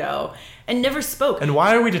a window and never spoke. And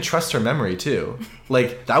why are we to trust her memory, too?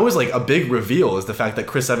 Like, that was, like, a big reveal, is the fact that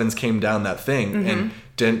Chris Evans came down that thing and...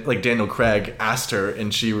 Daniel Craig asked her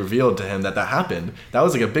and she revealed to him that happened. That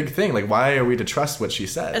was like a big thing. Like, why are we to trust what she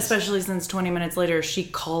says? Especially since 20 minutes later she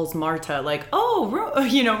calls Marta like,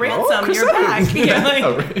 Ransom, you're back.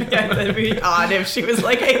 That'd be odd if she was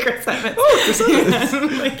like, hey, Chris Evans. Chris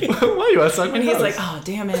Evans. Like, why are you outside my house? And he's like, oh,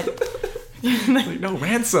 damn it. Like, no,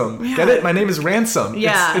 Ransom. Get it? My name is Ransom.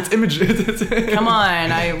 Yeah. It's imagery. Come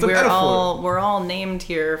on. We're all named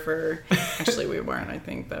here for... Actually, we weren't. I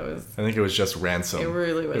think it was just Ransom. It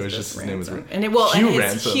really was just Ransom. His name was Hugh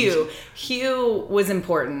Ransom. Hugh was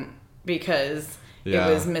important because it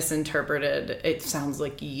was misinterpreted. It sounds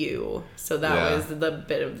like you. So that was the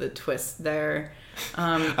bit of the twist there.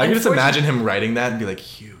 I can just imagine him writing that and be like,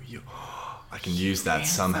 Hugh, you... I can use that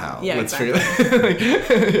somehow. Yeah, Let's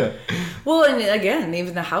exactly. Well, and again,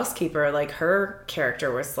 even the housekeeper, like, her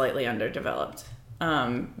character was slightly underdeveloped.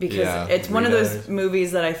 Because it's one of those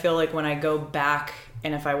movies that I feel like when I go back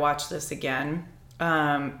and if I watch this again,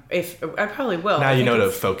 if I probably will. Now you know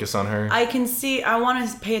to focus on her. I want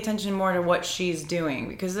to pay attention more to what she's doing,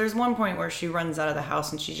 because there's one point where she runs out of the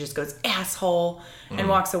house and she just goes, asshole, and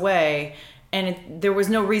walks away. And there was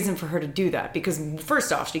no reason for her to do that, because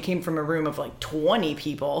first off, she came from a room of like 20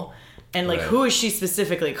 people, and like, who is she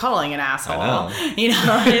specifically calling an asshole? You know,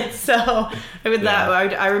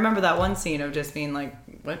 I remember that one scene of just being like,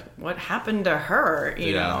 what happened to her?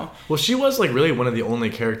 You know? Well, she was like really one of the only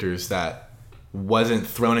characters that wasn't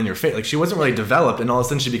thrown in your face. Like, she wasn't really developed, and all of a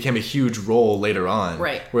sudden she became a huge role later on.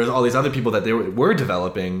 Right. Whereas all these other people that they were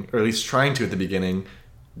developing, or at least trying to at the beginning,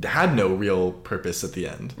 had no real purpose at the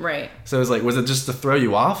end. Right. So it was like, was it just to throw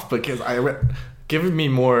you off? Because give me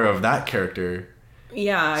more of that character.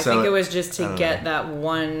 Yeah, I think it was just to get that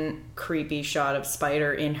one creepy shot of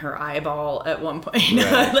Spider in her eyeball at one point.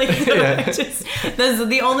 Right. That's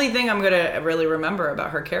the only thing I'm going to really remember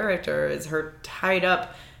about her character is her tied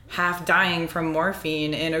up, half dying from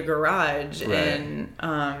morphine in a garage. Right.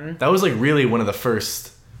 And that was like really one of the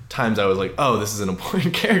first times I was like, oh, this is an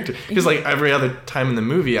important character, because like every other time in the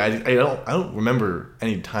movie I don't remember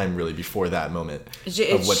any time really before that moment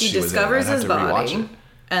of what she discovers was in. his body,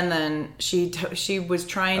 and then she was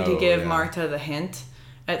trying to give Marta the hint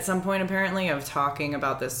at some point, apparently, of talking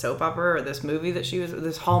about this soap opera or this movie that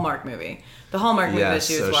this Hallmark movie, that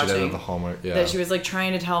she was watching, the Hallmark, that she was like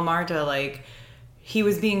trying to tell Marta, like, he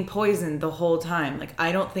was being poisoned the whole time. Like,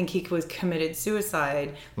 I don't think he was committed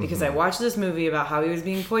suicide, because I watched this movie about how he was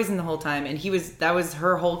being poisoned the whole time. And that was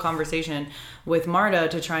her whole conversation with Marta,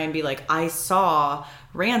 to try and be like, I saw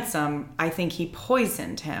Ransom. I think he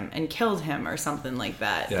poisoned him and killed him or something like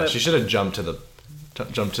that. Yeah, she should have jumped to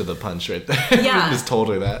the punch right there. Yeah. Just told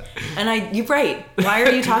her that. And you're right. Why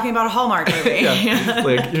are you talking about a Hallmark movie?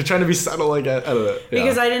 Like, you're trying to be subtle, like, I don't know. Yeah.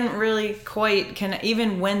 Because I didn't really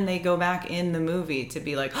even when they go back in the movie to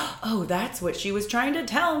be like, oh, that's what she was trying to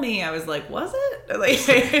tell me. I was like, was it? Like,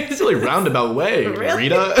 it's a really roundabout way, really?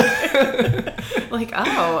 Rita. Like,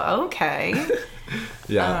 oh, okay.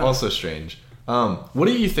 Yeah, also strange. What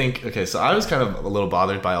do you think? Okay, so I was kind of a little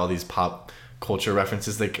bothered by all these pop culture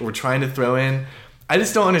references they were trying to throw in. I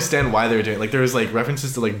just don't understand why they were doing it. Like, there was like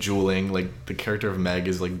references to like jeweling, like the character of Meg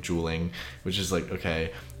is like jeweling, which is like,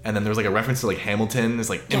 okay. And then there was like a reference to like Hamilton. It's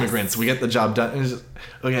like, immigrants, we get the job done. And it's just,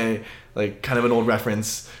 okay, like kind of an old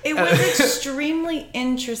reference. It was extremely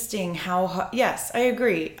interesting how, yes, I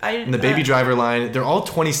agree. And the Baby Driver line, they're all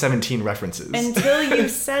 2017 references. Until you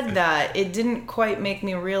said that, it didn't quite make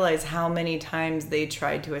me realize how many times they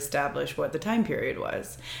tried to establish what the time period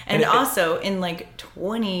was. And also, in like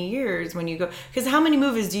 20 years, when you go, because how many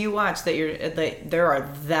movies do you watch that there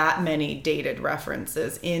are that many dated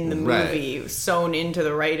references in the movie sewn into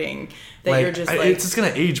the writing that you're just like, it's just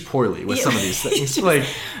gonna age poorly with some of these things. Like,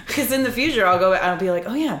 because in the future I'll be like,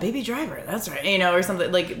 oh yeah, Baby Driver, that's right, or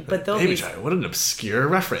something like. But they'll Baby Driver, what an obscure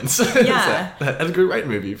reference. Yeah, that Edgar Wright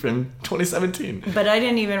movie from 2017. But I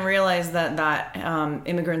didn't even realize that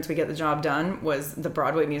Immigrants We Get the Job Done was the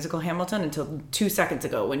Broadway musical Hamilton until 2 seconds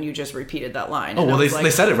ago when you just repeated that line. Oh, well, they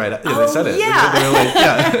said it right. Yeah, they said it. Yeah. They were like,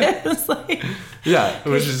 yeah. It was like, yeah, it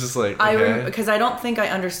was just like, okay. Because I don't think I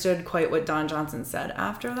understood quite what Don Johnson said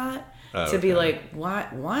after that. To be like, what?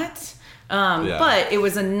 But it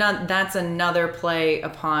was that's another play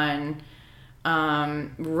upon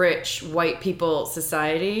rich white people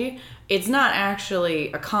society it's not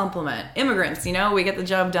actually a compliment. Immigrants, you know, we get the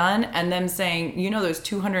job done, and them saying, you know, those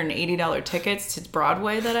 $280 tickets to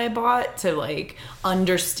Broadway that I bought to like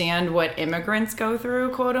understand what immigrants go through,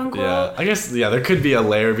 quote unquote. Yeah, I guess there could be a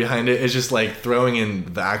layer behind it. It's just like throwing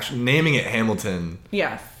in the actual naming it Hamilton.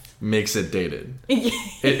 Yeah. Makes it dated.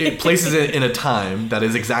 It places it in a time that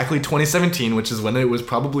is exactly 2017, which is when it was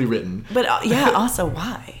probably written. But also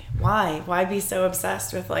why? Why be so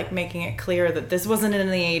obsessed with like making it clear that this wasn't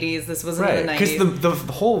in the 80s, this wasn't in the 90s? Because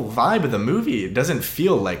the whole vibe of the movie doesn't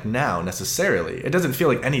feel like now necessarily. It doesn't feel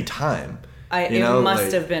like any time. It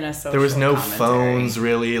must have been a social There was no commentary. phones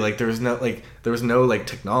really. Like there was no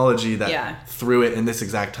technology that threw it in this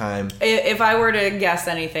exact time. If I were to guess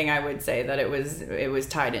anything, I would say that it was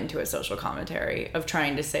tied into a social commentary of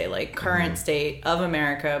trying to say like current state of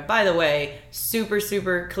America. By the way, super,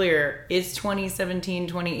 super clear. It's 2017,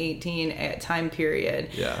 2018 time period.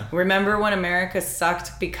 Yeah. Remember when America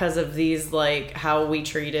sucked because of these, like how we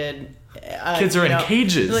treated kids are in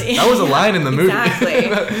cages. That was a line in the movie. Exactly.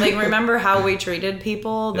 Like, remember how we treated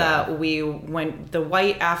people? That when the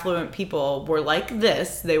white affluent people were like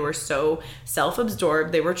this, they were so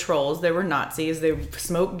self-absorbed. They were trolls. They were Nazis. They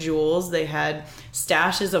smoked jewels. They had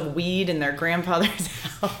stashes of weed in their grandfather's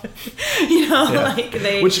house.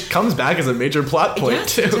 Which comes back as a major plot point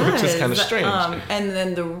too, which is kind of strange. And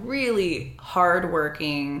then the really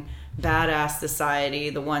hardworking, badass society,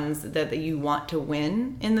 the ones that you want to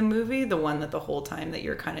win in the movie, the one that the whole time that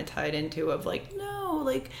you're kind of tied into of like, no,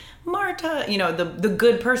 like Marta, the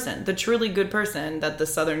good person, the truly good person that the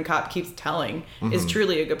Southern cop keeps telling is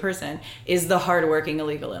truly a good person, is the hardworking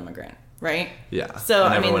illegal immigrant, right? Yeah. So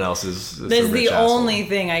and everyone else is the only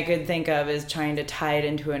thing I could think of is trying to tie it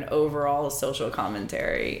into an overall social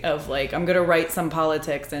commentary of like, I'm gonna write some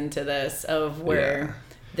politics into this of where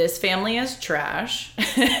this family is trash,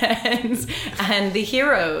 and the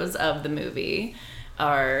heroes of the movie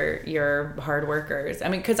are your hard workers. I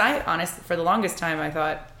mean, because I honestly, for the longest time,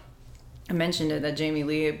 I mentioned it that Jamie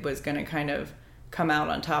Lee was going to kind of come out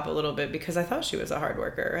on top a little bit because I thought she was a hard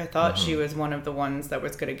worker. I thought she was one of the ones that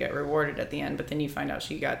was going to get rewarded at the end, but then you find out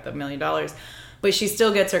she got the $1 million. But she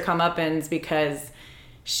still gets her comeuppance because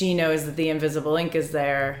she knows that the invisible ink is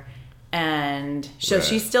there. And so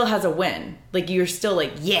she still has a win. Like, you're still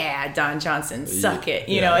like, yeah, Don Johnson, suck it.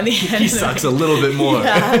 You know, in the end. He sucks a little bit more.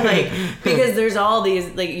 Because there's all these,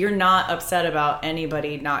 like, you're not upset about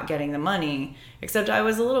anybody not getting the money. Except I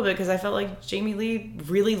was a little bit because I felt like Jamie Lee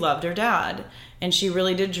really loved her dad. And she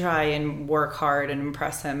really did try and work hard and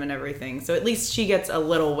impress him and everything. So at least she gets a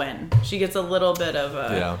little win. She gets a little bit of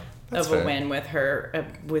a win with her,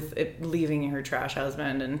 with leaving her trash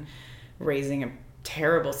husband and raising a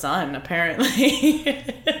terrible son, apparently.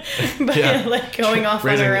 But like going off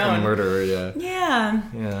on her own. A murderer, yeah,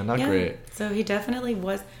 not great. So he definitely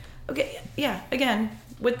was again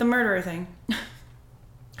with the murderer thing.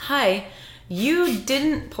 Hi, you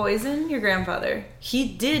didn't poison your grandfather. He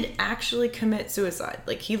did actually commit suicide.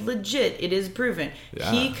 Like, he legit, it is proven,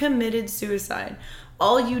 he committed suicide.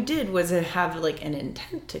 All you did was have like an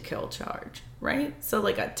intent to kill charge, right? So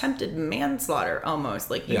like attempted manslaughter almost.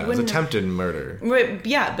 Like, you wouldn't attempted murder. Right,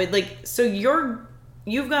 yeah, but like, so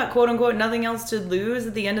you've got quote unquote nothing else to lose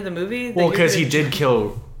at the end of the movie. Well, because he did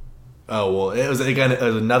kill. Oh well, it was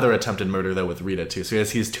another attempted murder though with Rita too. So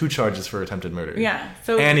he has 2 charges for attempted murder. Yeah.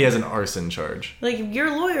 And he has an arson charge. Like, your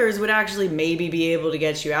lawyers would actually maybe be able to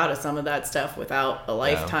get you out of some of that stuff without a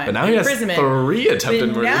lifetime imprisonment. But now he has 3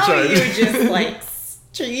 attempted murder charges. Now you're just like,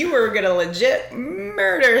 you were gonna legit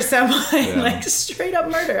murder someone, like straight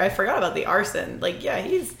up murder. I forgot about the arson. Like,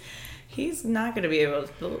 he's not gonna be able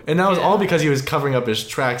to. And that was all because he was covering up his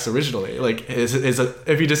tracks originally. Like,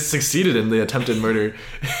 if he just succeeded in the attempted murder,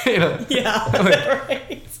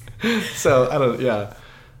 right. So I don't.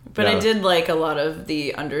 But I did like a lot of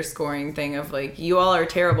the underscoring thing of like, you all are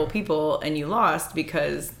terrible people and you lost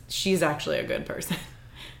because she's actually a good person.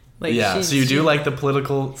 Like, so you do like the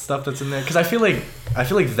political stuff that's in there? Because I feel like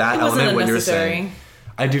that element, what you're saying,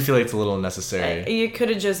 I do feel like it's a little unnecessary. It could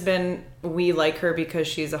have just been, we like her because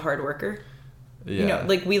she's a hard worker. Yeah.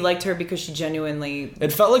 Like, we liked her because she genuinely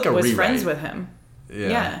it felt like was rewrite. Friends with him.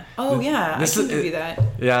 Yeah. Oh, yeah. I can give you that.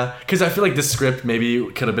 Yeah. Because I feel like this script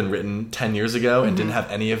maybe could have been written 10 years ago and didn't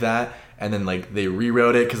have any of that. And then, like, they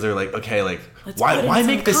rewrote it because they're like, okay, like, why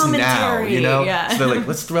make this now? You know? Yeah. So they're like,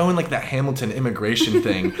 let's throw in like that Hamilton immigration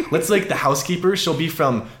thing. Let's like the housekeeper, she'll be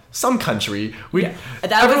from some country.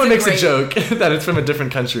 Everyone makes a joke that it's from a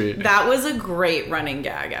different country. That was a great running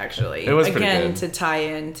gag, actually. It was pretty Again, good. to tie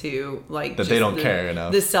into like that they don't care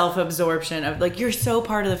enough. The self-absorption of like, you're so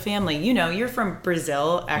part of the family. You know, you're from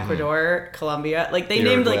Brazil, Ecuador, Colombia. Like they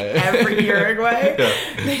named like every Uruguay.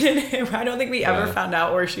 They didn't. I don't think we ever found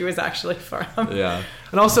out where she was actually from. Yeah,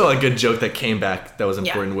 and also a good joke that came back that was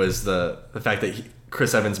important was the fact that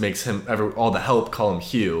Chris Evans makes all the help call him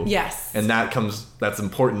Hugh. Yes. And that's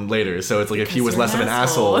important later. So it's like if he was less of an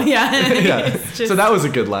asshole. Yeah. Yeah. So that was a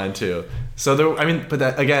good line too. So but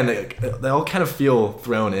that again, they all kind of feel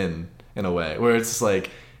thrown in a way where it's just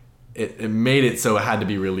like it made it so it had to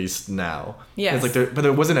be released now. Yes. It's like but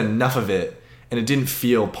there wasn't enough of it, and it didn't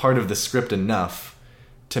feel part of the script enough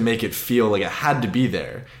to make it feel like it had to be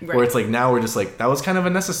there. Right. Where it's like now we're just like, that was kind of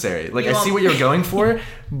unnecessary. Like I see what you're going for,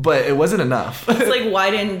 but it wasn't enough. It's like,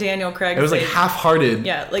 why didn't Daniel Craig It was like half-hearted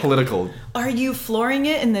political. Are you flooring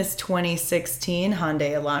it in this 2016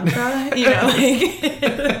 Hyundai Elantra? You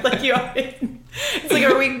know, like you it's like,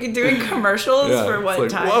 are we doing commercials for what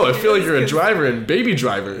it's like, time? Whoa, I feel like you're a driver in Baby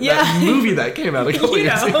Driver. Yeah. That movie that came out a couple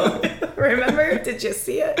years ago. Remember? Did you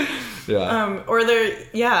see it? Yeah. Or there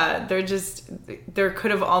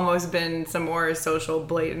could have almost been some more social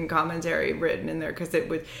blatant commentary written in there because it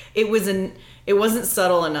wasn't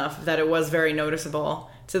subtle enough that it was very noticeable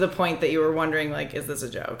to the point that you were wondering like, is this a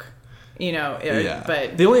joke? You know,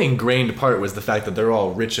 but the only ingrained part was the fact that they're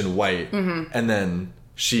all rich and white, and then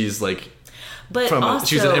she's like,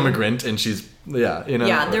 she's an immigrant and she's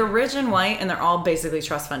they're rich and white and they're all basically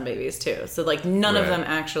trust fund babies too. So like none of them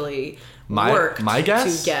actually worked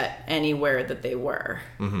to get anywhere that they were.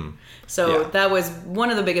 Mm-hmm. So that was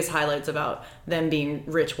one of the biggest highlights about them being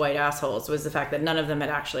rich white assholes was the fact that none of them had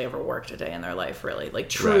actually ever worked a day in their life, really, like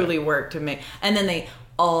truly worked to make. And then they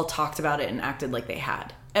all talked about it and acted like they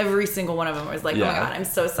had. Every single one of them was like, oh my God, I'm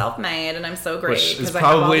so self-made and I'm so great. Which is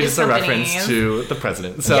probably just a reference to the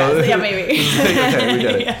president. So maybe. Okay, we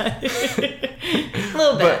get it. A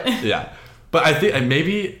little bit. But, but I think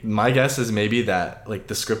maybe my guess is maybe that like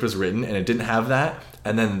the script was written and it didn't have that.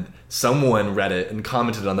 And then someone read it and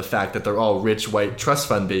commented on the fact that they're all rich white trust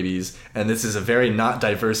fund babies. And this is a very not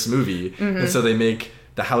diverse movie. Mm-hmm. And so they make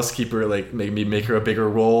the housekeeper like maybe make her a bigger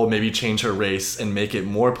role, maybe change her race and make it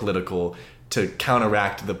more political to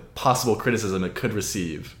counteract the possible criticism it could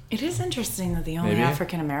receive. It is interesting that the only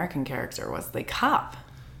African-American character was the cop.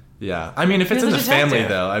 Yeah. I mean, if it's in the family,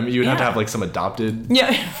 though, I mean, you would have to have, like, some adopted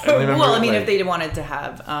family member. Well, I mean, if they wanted to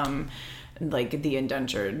have, like, the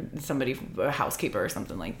indentured, somebody, a housekeeper or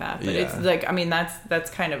something like that. But it's, like, I mean, that's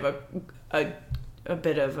kind of a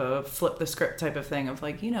bit of a flip the script type of thing of,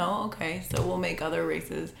 like, you know, okay, so we'll make other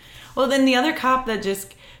races. Well, then the other cop that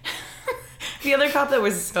just... The other cop that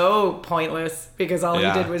was so pointless because all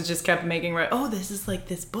he did was just kept making this is like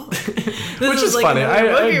this book. Which is like funny.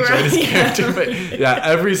 I enjoyed his character. But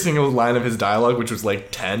every single line of his dialogue, which was like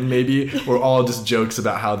 10 maybe, were all just jokes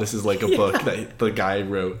about how this is like a book that the guy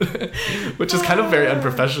wrote. Which is kind of very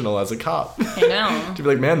unprofessional as a cop. I know. To be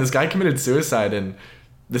like, man, this guy committed suicide and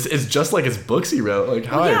this is just like his books he wrote. Like,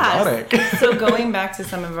 how ironic. So going back to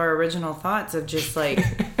some of our original thoughts of just like...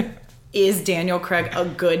 Is Daniel Craig a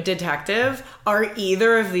good detective? Are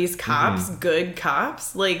either of these cops good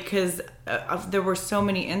cops? Like, because there were so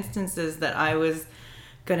many instances that I was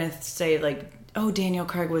gonna say, like, oh, Daniel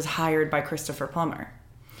Craig was hired by Christopher Plummer.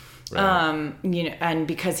 Right. You know, and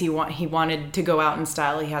because he wanted to go out in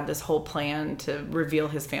style, he had this whole plan to reveal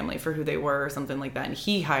his family for who they were or something like that. And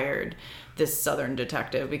he hired this Southern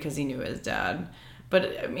detective because he knew his dad.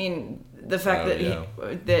 But I mean, the fact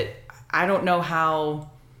that I don't know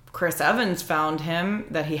how Chris Evans found him,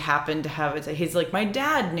 that he happened to have it. He's like, my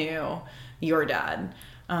dad knew your dad.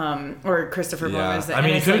 Or Christopher Plummer's. I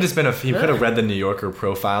mean, he could have just been he could have read the New Yorker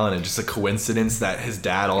profile and it's just a coincidence that his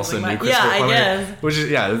dad also knew Christopher Plummer. I guess. Which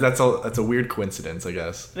is, that's a weird coincidence, I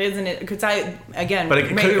guess. Isn't it? Because but it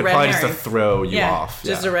could probably just to throw you off.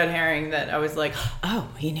 Just a red herring that I was like, oh,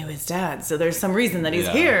 he knew his dad, so there's some reason that he's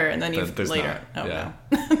here, and then he's later. No.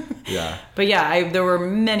 Yeah. But there were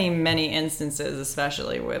many, many instances,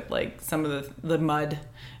 especially with like some of the mud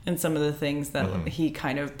and some of the things that he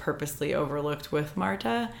kind of purposely overlooked with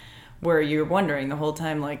Marta, where you're wondering the whole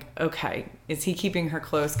time, like, okay, is he keeping her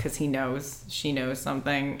close because he knows she knows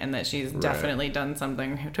something and that she's definitely done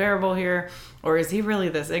something terrible here, or is he really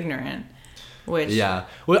this ignorant? Well,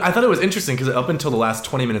 I thought it was interesting because up until the last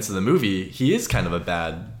 20 minutes of the movie, he is kind of a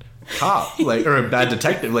bad cop, like, or a bad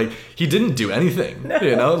detective. Like, he didn't do anything,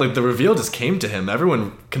 you know? Like, the reveal just came to him.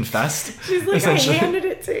 Everyone confessed. She's like, I handed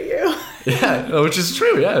it to you. Yeah, which is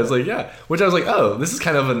true. Yeah, it's like, yeah. Which I was like, oh, this is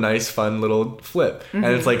kind of a nice, fun little flip. And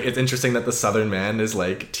it's like, it's interesting that the Southern man is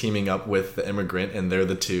like teaming up with the immigrant, and they're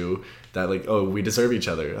the two that like, oh, we deserve each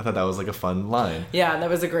other. I thought that was like a fun line. Yeah, that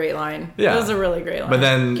was a great line. Yeah. That was a really great line. But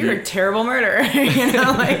then you're a terrible murderer. You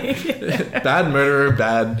know, like bad murderer,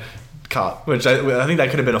 bad cop. Which I think that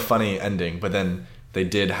could have been a funny ending. But then they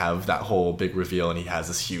did have that whole big reveal, and he has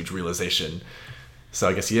this huge realization. So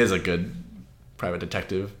I guess he is a good private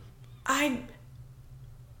detective.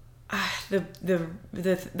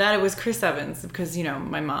 That it was Chris Evans, because, you know,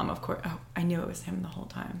 my mom, of course, I knew it was him the whole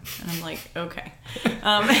time, and I'm like, okay.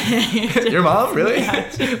 Your mom, really? Yeah,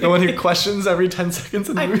 the one who questions every 10 seconds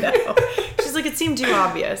in the movie? I know. She's like, it seemed too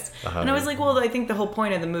obvious. And I was like, well, I think the whole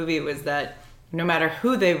point of the movie was that no matter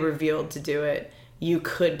who they revealed to do it, you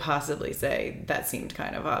could possibly say that seemed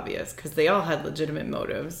kind of obvious, because they all had legitimate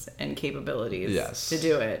motives and capabilities to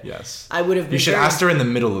do it. Yes. I would have been. You should ask her in the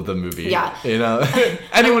middle of the movie. Yeah. You know,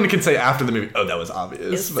 anyone can say after the movie, oh, that was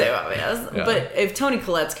obvious. It's so obvious. Yeah. But if Toni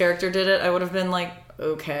Collette's character did it, I would have been like,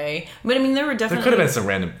 okay. But I mean, there could have been some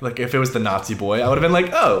random, like if it was the Nazi boy, I would have been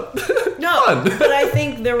like, oh, no. fun. But I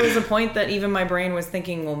think there was a point that even my brain was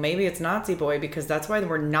thinking, well, maybe it's Nazi boy, because that's why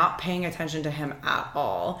we're not paying attention to him at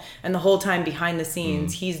all. And the whole time behind the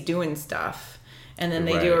scenes, he's doing stuff. And then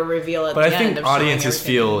they do a reveal at the end. But I think audiences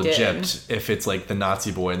feel gypped if it's like the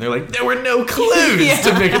Nazi boy, and they're like, there were no clues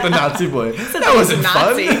to make it the Nazi boy. That wasn't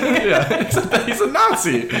fun. Yeah, except that he's a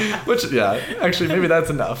Nazi. Which, yeah, actually, maybe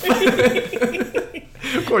that's enough.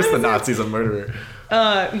 Of course, the Nazi's a murderer.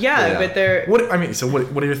 But they're. What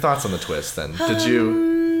are your thoughts on the twist then?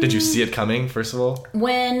 Did you see it coming? First of all,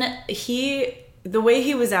 when the way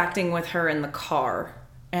he was acting with her in the car,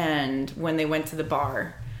 and when they went to the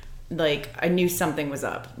bar, like, I knew something was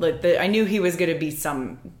up. Like, I knew he was going to be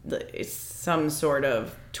some sort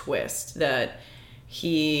of twist that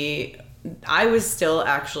I was still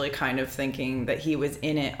actually kind of thinking that he was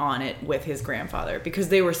on it with his grandfather, because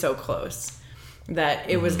they were so close. That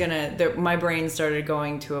it was my brain started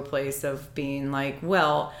going to a place of being like,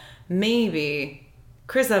 well, maybe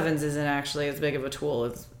Chris Evans isn't actually as big of a tool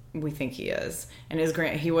as we think he is. And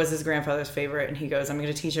he was his grandfather's favorite, and he goes, I'm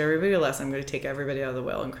going to teach everybody a lesson. I'm going to take everybody out of the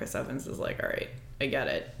will. And Chris Evans is like, all right, I get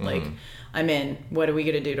it. Like, I'm in. What are we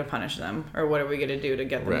going to do to punish them? Or what are we going to do to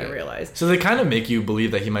get them to realize? So they kind of make you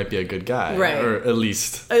believe that he might be a good guy. Right. Or at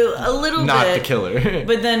least a little not bit. The killer.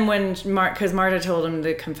 But then when because Marta told him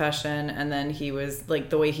the confession, and then he was like,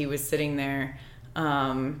 the way he was sitting there,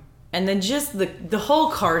 and then just the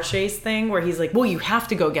whole car chase thing where he's like, well, you have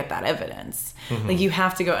to go get that evidence. Like, you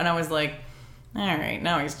have to go. And I was like, all right,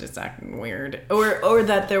 now he's just acting weird. Or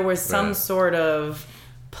that there was some sort of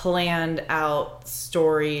planned out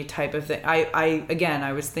story type of thing.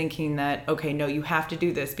 I was thinking that, okay, no, you have to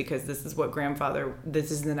do this because this is what this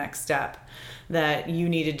is the next step, that you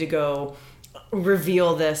needed to go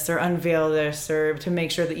reveal this or unveil this or to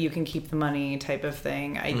make sure that you can keep the money type of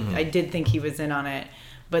thing. I did think he was in on it.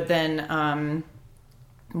 But then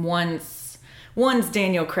once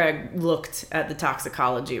Daniel Craig looked at the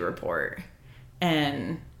toxicology report,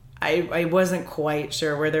 and I wasn't quite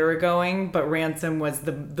sure where they were going, but Ransom was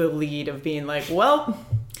the lead of being like, well,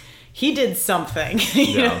 he did something,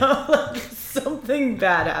 you know, like, something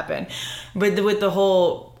bad happened. But with the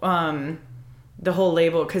whole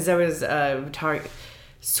label, because there was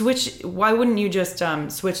why wouldn't you just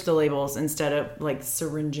switch the labels instead of like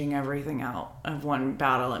syringing everything out of one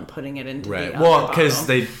bottle and putting it into the other bottle? Because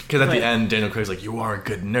at the end Daniel Craig's like, you are a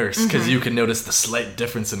good nurse because you can notice the slight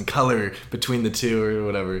difference in color between the two or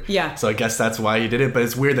whatever. Yeah. So I guess that's why he did it. But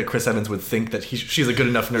it's weird that Chris Evans would think that she's a good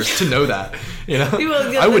enough nurse to know that. You know,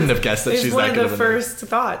 I wouldn't have guessed that she's that good of a nurse. One of the first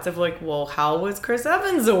thoughts of like, well, how was Chris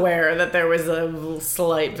Evans aware that there was a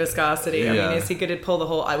slight viscosity? I mean, is he going to pull the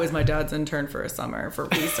whole? I was my dad's intern for a summer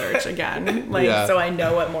for research again, so I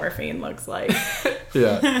know what morphine looks like.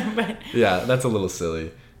 That's a little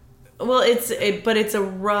silly. Well, but it's a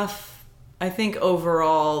rough. I think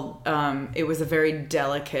overall, it was a very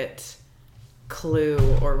delicate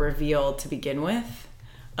clue or reveal to begin with,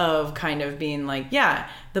 of kind of being like,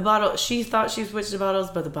 the bottle. She thought she switched the bottles,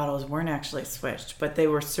 but the bottles weren't actually switched, but they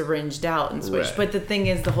were syringed out and switched. Right. But the thing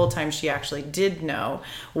is, the whole time she actually did know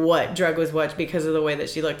what drug was what because of the way that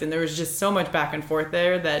she looked, and there was just so much back and forth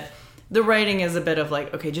there that the writing is a bit of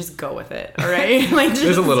like, okay, just go with it, all right? Like,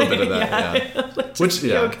 there's a little bit of that, like,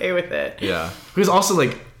 be okay with it. Yeah, because also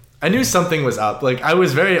like I knew something was up. Like I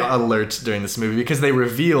was very alert during this movie because they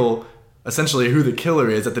reveal essentially who the killer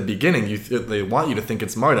is at the beginning. They want you to think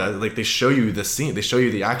it's Marta. Like, they show you the scene. They show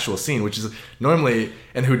you the actual scene, which is normally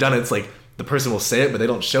in whodunits, like, the person will say it, but they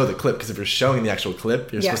don't show the clip, because if you're showing the actual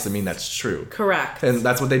clip, you're supposed to mean that's true. Correct. And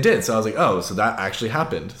that's what they did. So I was like, oh, so that actually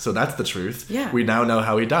happened. So that's the truth. Yeah. We now know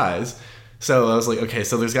how he dies. So I was like, okay,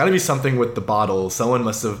 so there's got to be something with the bottle. Someone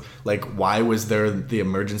must have, like, why was there the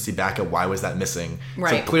emergency backup? Why was that missing?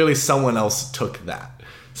 Right. So clearly someone else took that.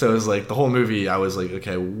 So it was like, the whole movie, I was like,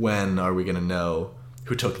 okay, when are we going to know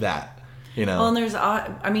who took that? You know? Well, and there's,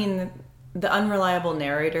 I mean, the unreliable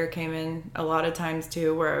narrator came in a lot of times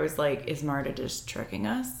too, where I was like, is Marta just tricking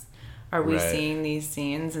us? Are we seeing these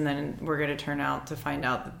scenes and then we're going to turn out to find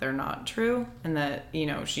out that they're not true, and that, you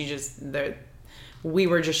know, we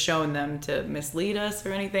were just showing them to mislead us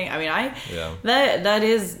or anything? I mean, that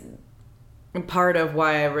is part of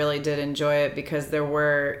why I really did enjoy it, because there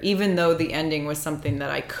were, even though the ending was something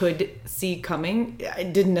that I could see coming, I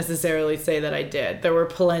didn't necessarily say that I did. There were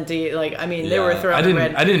plenty, like, I mean, they were throwing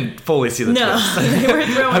I didn't fully see the twist. They were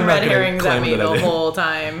throwing red herrings at me the whole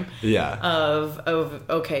time. Yeah. Of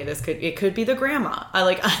okay, it could be the grandma.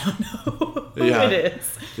 I don't know who it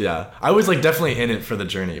is. Yeah. I was like definitely in it for the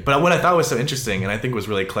journey. But what I thought was so interesting, and I think was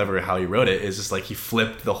really clever how he wrote it, is just like he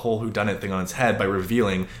flipped the whole whodunit thing on its head by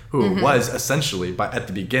revealing who it was essentially at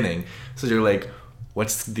the beginning. So you're like,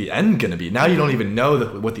 what's the end gonna be? Now you don't even know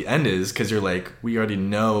what the end is, because you're like, we already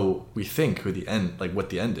know, we think who the end, like what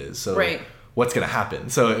the end is. So what's gonna happen?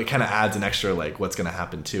 So it kind of adds an extra, like, what's gonna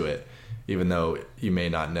happen to it, even though you may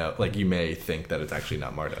not know, like, you may think that it's actually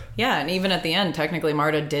not Marta. Yeah, and even at the end, technically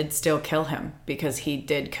Marta did still kill him, because he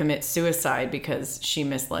did commit suicide because she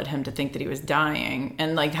misled him to think that he was dying.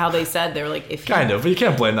 And like how they said, they were like, if kind of, but you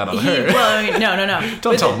can't blame that on her. Well, I mean, no.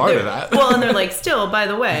 Don't tell Marta that. Well, and they're like, still, by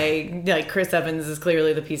the way, like, Chris Evans is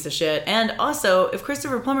clearly the piece of shit. And also, if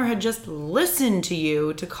Christopher Plummer had just listened to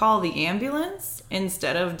you to call the ambulance,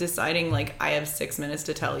 instead of deciding, like, I have 6 minutes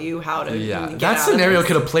to tell you how to get out that scenario of this.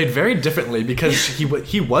 could have played very differently, because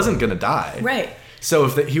he wasn't gonna die. Right. So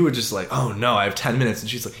if he would just like, oh no, I have 10 minutes,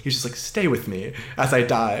 and he's just like, stay with me as I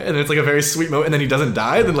die, and it's like a very sweet moment, and then he doesn't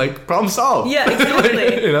die, then like, problem solved. Yeah, exactly.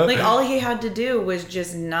 Like, you know? Like, all he had to do was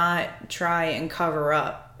just not try and cover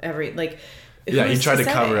up he tried to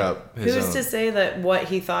cover up his Who's own. to say that what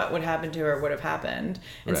he thought would happen to her would have happened?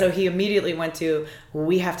 And so he immediately went to,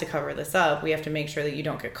 we have to cover this up. We have to make sure that you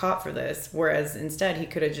don't get caught for this. Whereas instead, he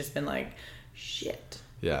could have just been like, shit.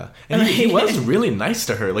 Yeah. And he was really nice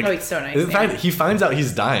to her. Like, he's so nice. In fact, he finds out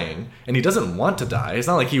he's dying, and he doesn't want to die. It's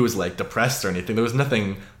not like he was like depressed or anything. There was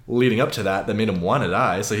nothing leading up to that made him want to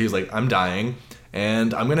die. So he's like, I'm dying,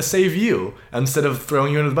 and I'm going to save you instead of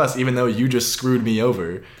throwing you under the bus, even though you just screwed me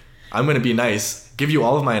over. I'm going to be nice, give you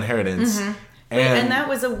all of my inheritance. Mm-hmm. And that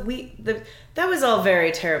was that was all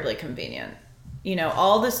very terribly convenient. You know,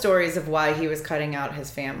 all the stories of why he was cutting out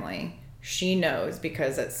his family, she knows,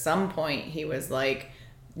 because at some point he was like,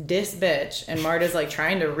 this bitch, and Marta's like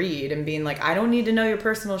trying to read and being like, I don't need to know your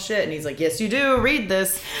personal shit, and he's like, yes you do, read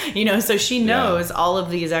this, you know. So she knows all of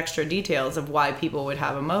these extra details of why people would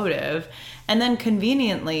have a motive. And then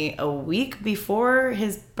conveniently, a week before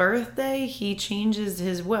his birthday, he changes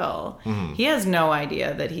his will. He has no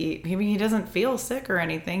idea that he doesn't feel sick or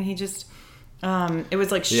anything. He just it was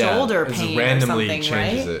like shoulder pain or something,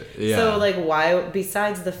 right? Yeah. So like, why,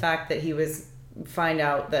 besides the fact that he was find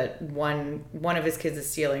out that one of his kids is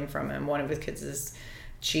stealing from him, one of his kids is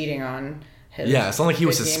cheating on his it's not like he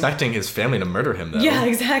was suspecting his family to murder him, though. Yeah,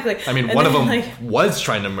 exactly. I mean, one of them was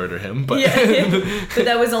trying to murder him, but but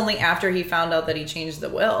that was only after he found out that he changed the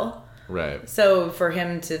will. Right. So for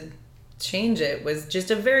him to change it was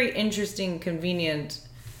just a very interesting, convenient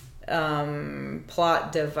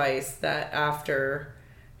plot device, that after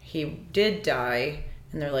he did die,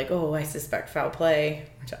 and they're like, oh, I suspect foul play.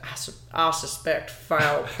 I suspect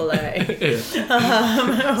foul play.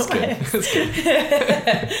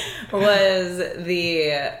 Was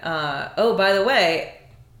the, oh, by the way,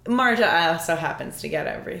 Marta also happens to get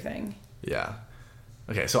everything. Yeah.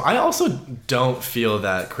 Okay, so I also don't feel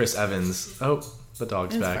that Chris Evans... Oh, the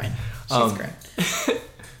dog's back. Fine. She's great.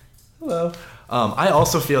 Hello. I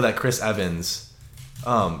also feel that Chris Evans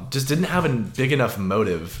just didn't have a big enough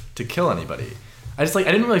motive to kill anybody. I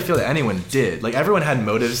didn't really feel that anyone did. Like, everyone had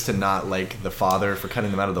motives to not like the father for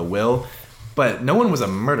cutting them out of the will, but no one was a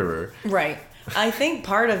murderer. Right. I think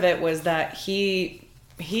part of it was that he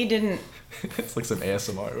didn't... It's like some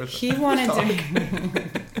ASMR with he wanted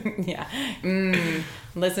to... Yeah.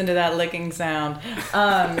 Listen to that licking sound.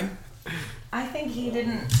 I think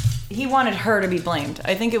he wanted her to be blamed.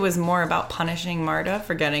 I think it was more about punishing Marta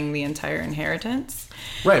for getting the entire inheritance.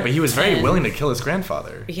 Right, but he was very willing to kill his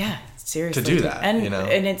grandfather. Yeah. seriously. to do that. And, you know?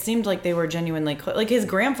 and it seemed like they were genuinely, like his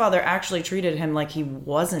grandfather actually treated him like he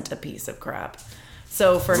wasn't a piece of crap.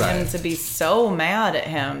 So for him to be so mad at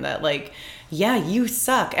him that like, yeah, you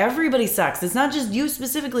suck. Everybody sucks. It's not just you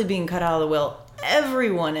specifically being cut out of the will.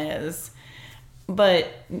 Everyone is. But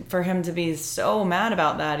for him to be so mad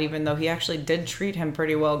about that, even though he actually did treat him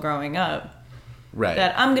pretty well growing up,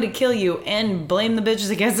 that I'm going to kill you and blame the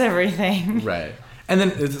bitches against everything. Right. And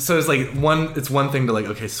then, so it's like it's one thing to like,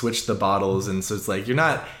 okay, switch the bottles. And so it's like, you're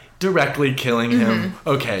not directly killing him.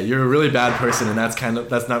 Okay, you're a really bad person, and that's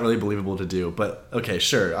not really believable to do. But okay,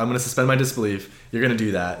 sure, I'm going to suspend my disbelief. You're going to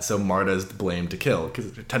do that. So Marta's blamed to kill,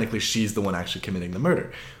 because technically she's the one actually committing the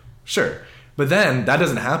murder. Sure. But then that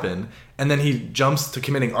doesn't happen, and then he jumps to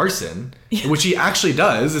committing arson, which he actually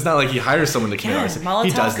does. It's not like he hires someone to commit arson. Molotov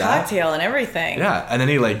he does that. cocktail and everything. Yeah, and then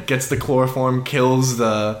he like gets the chloroform, kills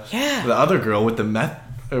the other girl with the meth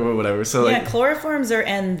or whatever. So like, chloroforms her,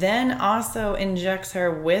 and then also injects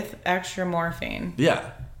her with extra morphine.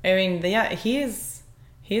 Yeah. I mean,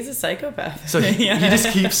 he's a psychopath. So he just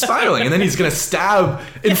keeps spiraling, and then he's gonna stab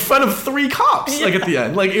in front of 3 cops, like at the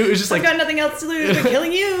end. Like it was just like, I've got nothing else to lose but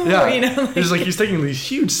killing you. Yeah, you know, it's just like he's taking these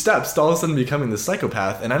huge steps to all of a sudden becoming the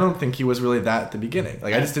psychopath, and I don't think he was really that at the beginning.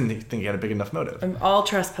 Like I just didn't think he had a big enough motive. All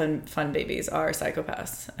trust fund babies are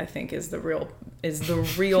psychopaths, I think is the real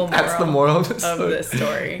moral. That's the moral of this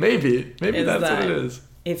story. Maybe that's what it is.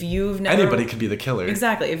 If you've never, anybody could be the killer.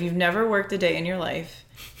 Exactly. If you've never worked a day in your life,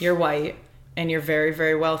 you're white, and you're very,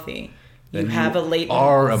 very wealthy, you have a latent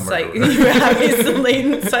you have a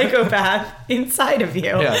latent psychopath inside of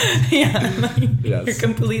you. Yeah. You're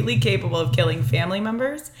completely capable of killing family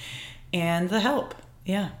members and the help.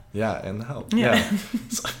 Yeah. Yeah, and the help. Yeah.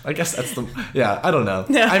 So I guess that's I don't know.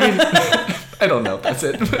 I mean, I don't know. That's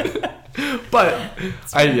it. But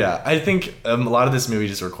I think a lot of this movie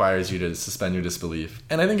just requires you to suspend your disbelief,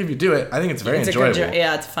 and I think if you do it, I think it's very enjoyable.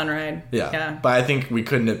 It's a fun ride. Yeah, but I think we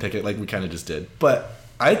could nitpick it like we kind of just did. But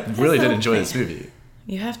I really did enjoy this movie.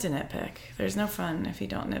 You have to nitpick. There's no fun if you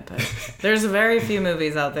don't nitpick. There's very few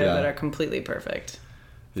movies out there that are completely perfect.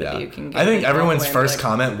 Yeah, I think everyone's first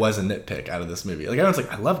comment was a nitpick out of this movie. Like everyone's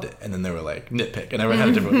like, I loved it, and then they were like nitpick, and everyone had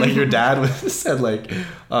a different. Like your dad said like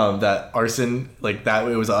that arson, like that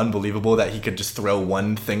it was unbelievable that he could just throw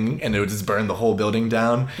one thing and it would just burn the whole building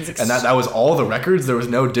down, and that was all the records. There was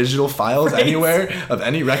no digital files anywhere of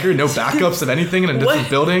any record, no backups of anything in a different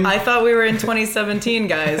building. I thought we were in 2017,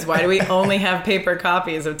 guys. Why do we only have paper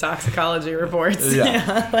copies of toxicology reports?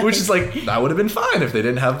 Yeah, which is like that would have been fine if they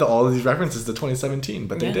didn't have all of these references to 2017,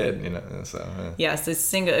 but they did, you know. So yes,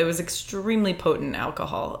 it was extremely potent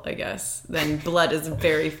alcohol, I guess. Then blood is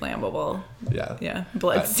very flammable. Yeah,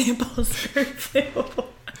 blood samples are very flammable.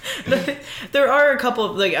 There are a couple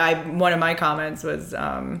of one of my comments was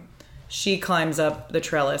she climbs up the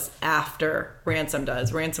trellis after Ransom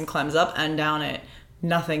does. Ransom climbs up and down it.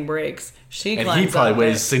 Nothing breaks. She climbs up. And he probably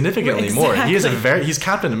weighs significantly more. He's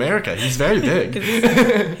Captain America. He's very big.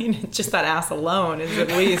 Just that ass alone is at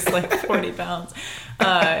least like 40 pounds.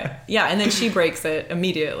 And then she breaks it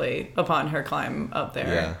immediately upon her climb up there.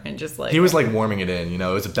 Yeah. And just like... He was like warming it in, you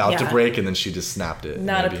know. It was about to break and then she just snapped it.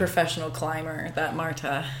 Not a professional climber, that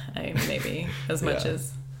Marta. Maybe as much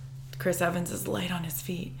as... Chris Evans is light on his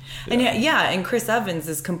feet. And and Chris Evans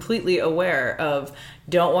is completely aware of,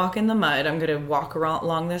 don't walk in the mud. I'm going to walk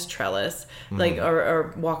along this trellis,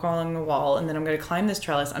 or walk along the wall, and then I'm going to climb this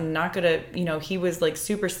trellis. I'm not going to, he was like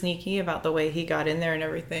super sneaky about the way he got in there and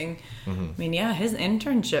everything. Mm-hmm. I mean, his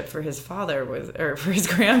internship for his father for his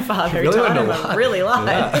grandfather taught him a really lot.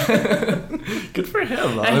 Yeah. Good for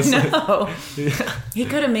him, honestly. I know. Yeah. He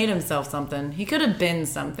could have made himself something. He could have been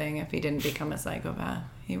something if he didn't become a psychopath.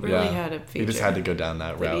 He really had a feature. He just had to go down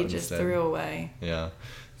that route. He just threw away. Yeah.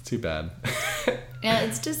 It's too bad.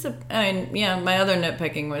 It's just my other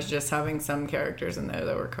nitpicking was just having some characters in there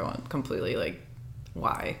that were completely like,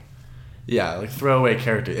 why? Yeah, like throwaway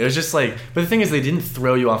character. It was just like, but the thing is, they didn't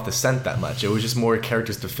throw you off the scent that much. It was just more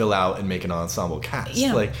characters to fill out and make an ensemble cast.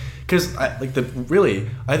 Yeah. Like, because I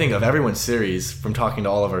think of everyone's series, from talking to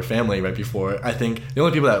all of our family right before, I think the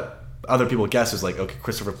only people that other people guess was like, okay,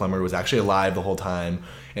 Christopher Plummer was actually alive the whole time,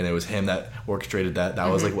 and it was him that orchestrated that. That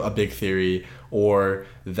was like a big theory, or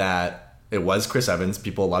that it was Chris Evans.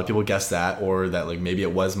 A lot of people guessed that, or that like maybe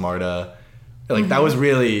it was Marta. Like that was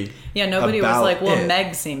really nobody was like, well,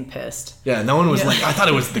 Meg seemed pissed. Yeah, no one was like, I thought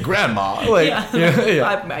it was the grandma. Like,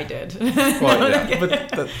 I did. Well,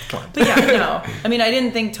 come on. But no. I mean, I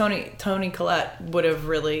didn't think Tony Collette would have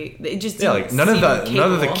really. It just like none of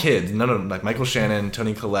the kids, none of like Michael Shannon,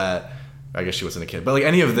 Tony Collette, I guess she wasn't a kid, but like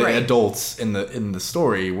any of the adults in the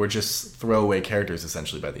story were just throwaway characters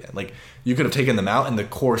essentially by the end. Like you could have taken them out and the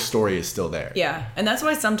core story is still there. Yeah, and that's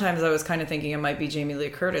why sometimes I was kind of thinking it might be Jamie Lee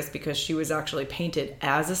Curtis, because she was actually painted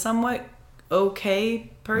as a somewhat okay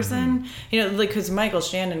person. You know, like because Michael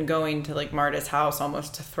Shannon going to like Marta's house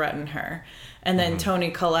almost to threaten her, and then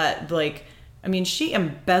Toni Collette, like, I mean, she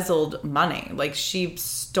embezzled money. Like she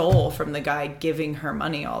stole from the guy giving her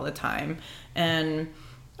money all the time, and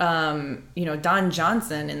you know, Don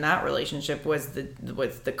Johnson in that relationship was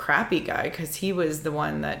the crappy guy, because he was the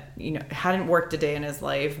one that, you know, hadn't worked a day in his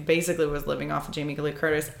life, basically was living off of Jamie Lee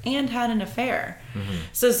Curtis, and had an affair.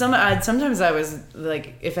 So sometimes I was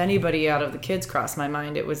like, if anybody out of the kids crossed my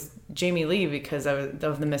mind, it was Jamie Lee, because of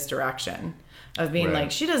the misdirection of being like,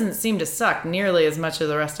 she doesn't seem to suck nearly as much as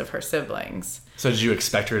the rest of her siblings. So did you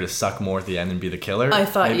expect her to suck more at the end and be the killer? I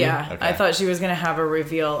thought, maybe? yeah. Okay. I thought she was going to have a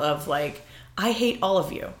reveal of like, I hate all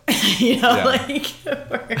of you. You know, like,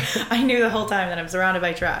 I knew the whole time that I'm surrounded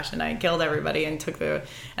by trash, and I killed everybody and took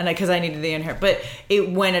because I needed the inherit. But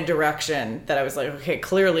it went a direction that I was like, okay,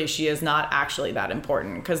 clearly she is not actually that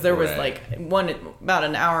important, because there was like about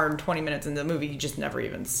an hour and 20 minutes in the movie, you just never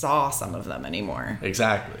even saw some of them anymore.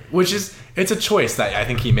 Exactly. Which is, it's a choice that I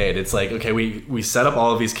think he made. It's like, okay, we set up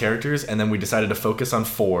all of these characters, and then we decided to focus on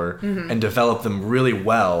 4 and develop them really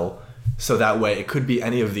well. So that way it could be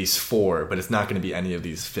any of these 4, but it's not going to be any of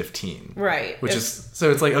these 15. Right. Which is,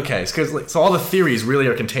 so it's like, okay, so all the theories really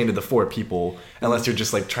are contained to the 4 people, unless you're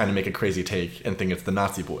just like trying to make a crazy take and think it's the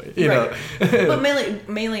Nazi boy, you know? But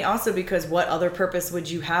mainly also because what other purpose would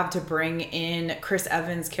you have to bring in Chris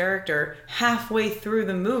Evans' character halfway through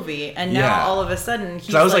the movie, and now all of a sudden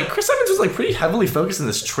he's I was like, Chris Evans was like pretty heavily focused in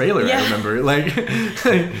this trailer, I remember. Like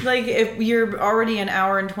if you're already an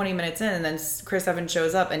hour and 20 minutes in, and then Chris Evans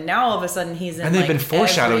shows up, and now all of a sudden he's in, and they've been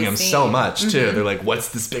foreshadowing him so much too. They're like, what's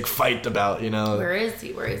this big fight about, you know? Where is he?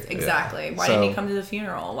 Exactly. Why didn't he come to the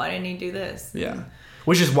funeral? Why didn't he do this? Yeah.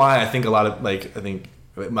 Which is why I think a lot of, like, I think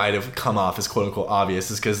it might have come off as quote unquote obvious,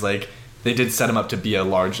 is because like they did set him up to be a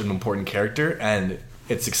large and important character, and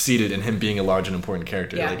it succeeded in him being a large and important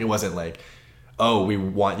character. Like it wasn't like, oh, we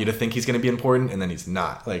want you to think he's going to be important, and then he's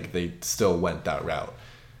not. Like they still went that route,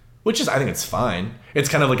 which is, I think it's fine. It's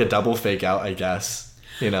kind of like a double fake out, I guess.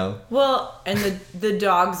 You know? Well, and the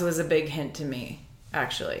dogs was a big hint to me,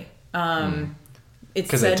 actually. It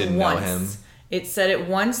said didn't once. Know him. It said it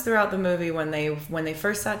once throughout the movie when they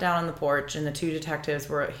first sat down on the porch, and the 2 detectives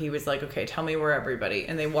he was like, okay, tell me where everybody,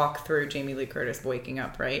 and they walk through Jamie Lee Curtis waking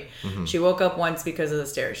up, right? She woke up once because of the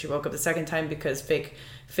stairs. She woke up the second time because fake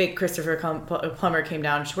Christopher Plummer came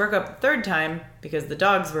down. She woke up the third time because the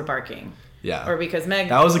dogs were barking. Yeah. Or because Meg...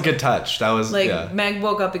 That was a good touch. That was... Like, Meg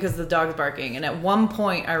woke up because the dog's barking. And at one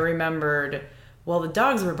point, I remembered, well, the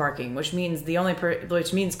dogs were barking, which means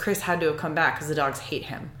which means Chris had to have come back because the dogs hate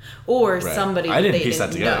him. Or somebody I didn't they piece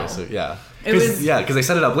didn't that together, know. so yeah. Because they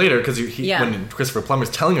set it up later, because when Christopher Plummer's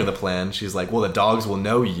telling her the plan, she's like, well, the dogs will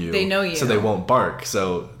know you. They know you. So they won't bark.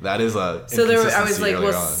 So that is a So I was like,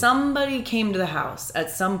 well, somebody came to the house at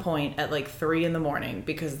some point at like 3 a.m.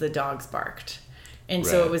 because the dogs barked. And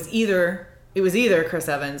so it was either Chris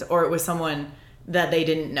Evans or it was someone that they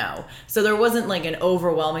didn't know. So there wasn't like an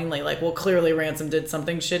overwhelmingly like, well, clearly Ransom did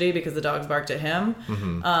something shitty because the dogs barked at him.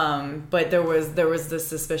 But there was this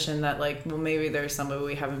suspicion that like, well, maybe there's somebody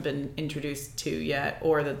we haven't been introduced to yet,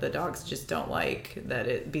 or that the dogs just don't like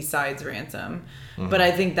besides Ransom. But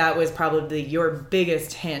I think that was probably your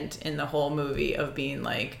biggest hint in the whole movie of being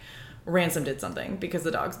like, Ransom did something because the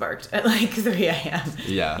dogs barked at like 3 a.m.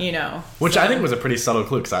 Yeah, you know, which I think was a pretty subtle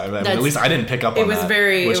clue, because at least I didn't pick up on that. It was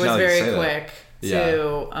very quick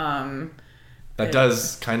to. That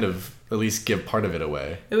does kind of at least give part of it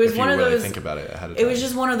away. It was if one you of really those. Think about it ahead of time. It was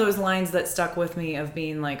just one of those lines that stuck with me of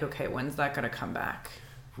being like, okay, when's that going to come back?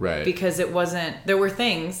 Right. Because it wasn't. There were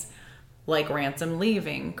things like Ransom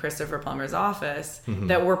leaving Christopher Plummer's office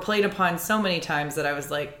that were played upon so many times that I was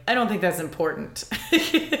like, I don't think that's important.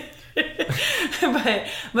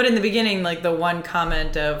 but in the beginning, like the one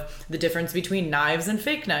comment of the difference between knives and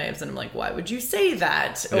fake knives, and I'm like, why would you say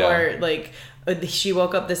that? Yeah. Or like, she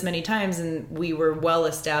woke up this many times, and we were well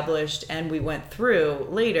established, and we went through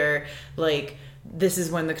later, like, this is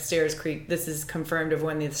when the stairs creaked, this is confirmed of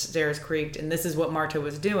when the stairs creaked, and this is what Marta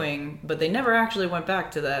was doing, but they never actually went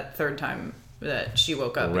back to that third time that she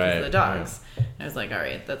woke up because of the dogs. And I was like, all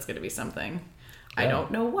right, that's going to be something. I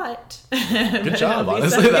don't know what. Good job,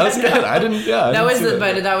 honestly. That was good. I didn't. Yeah,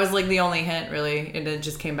 that was like the only hint, really. And it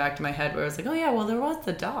just came back to my head where I was like, oh yeah, well there was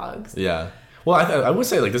the dogs. Yeah. Well, I would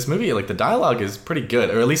say like this movie, like the dialogue is pretty good,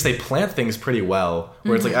 or at least they plant things pretty well.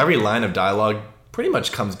 Where it's like every line of dialogue pretty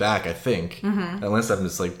much comes back, I think. Unless I'm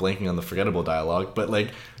just, like, blanking on the forgettable dialogue. But,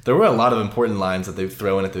 like, there were a lot of important lines that they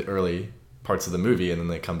throw in at the early parts of the movie, and then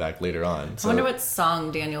they come back later on. So, I wonder what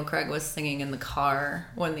song Daniel Craig was singing in the car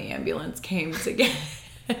when the ambulance came to get...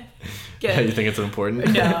 Yeah, you think it's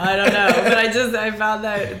important? No, I don't know. But I found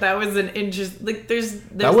that was an interest. Like, there's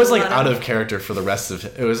that was like out of character for the rest of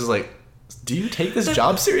it. It was just like, do you take this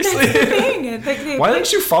job seriously? That's the thing. Like, why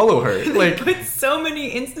didn't you follow her? They put so many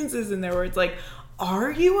instances in there where it's like,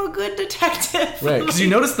 are you a good detective? Right, because you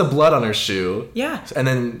notice the blood on her shoe. Yeah. And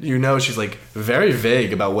then you know she's like very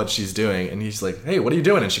vague about what she's doing, and he's like, hey, what are you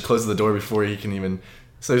doing? And she closes the door before he can even...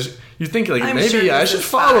 So you think, like, maybe I should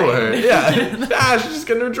follow her. Yeah. She's just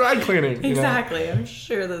getting her dry cleaning. Exactly. I'm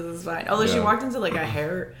sure this is fine. Although she walked into, like, a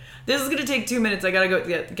hair... This is going to take 2 minutes. I got to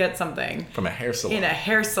go get something. From a hair salon. In a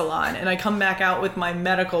hair salon. And I come back out with my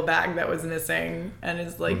medical bag that was missing. And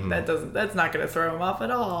it's like, that's not going to throw him off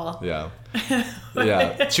at all. Yeah.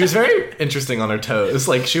 Yeah. She was very interesting on her toes.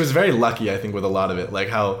 Like, she was very lucky, I think, with a lot of it. Like,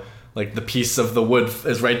 how... Like, the piece of the wood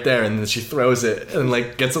is right there, and then she throws it and,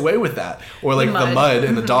 like, gets away with that. Or, like, the mud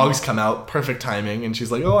and the dogs come out, perfect timing, and she's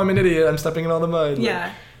like, oh, I'm an idiot, I'm stepping in all the mud.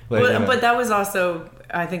 Yeah. Like, well, but that was also,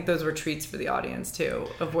 I think those were treats for the audience, too.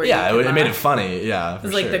 Of where it made it funny, yeah. It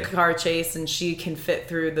was like the car chase, and she can fit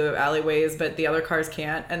through the alleyways, but the other cars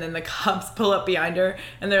can't. And then the cops pull up behind her,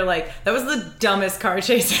 and they're like, that was the dumbest car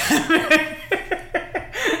chase ever.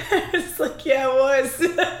 It's like, yeah, it was.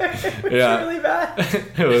 It was really bad.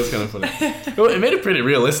 It was kind of funny. It made it pretty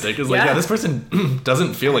realistic. It's like, this person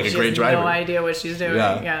doesn't feel like a great driver. No idea what she's doing.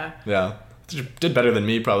 Yeah. She did better than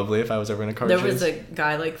me, probably, if I was ever in a car chase. There was a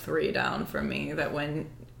guy like 3 down from me that when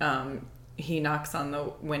he knocks on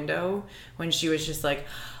the window, when she was just like,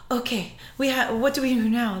 okay, what do we do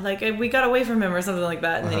now? Like, we got away from him or something like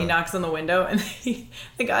that. And then he knocks on the window, and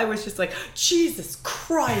the guy was just like, Jesus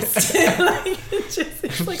Christ. Like,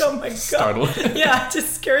 it's like, oh my God. Startled. Yeah, it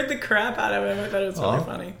just scared the crap out of him. I thought it was really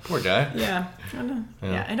funny. Poor guy. Yeah, I know.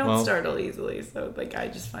 Yeah, I don't startle easily, so, like, I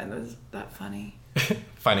just find that funny.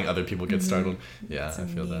 Finding other people get startled. Yeah, I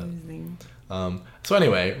feel that. So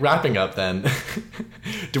anyway, wrapping up then.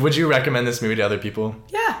 Would you recommend this movie to other people?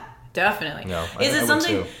 Yeah. Definitely. No, Is it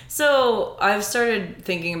something? Too. So I've started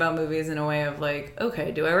thinking about movies in a way of like,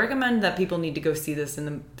 okay, do I recommend that people need to go see this in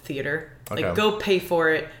the theater? Okay. Like, go pay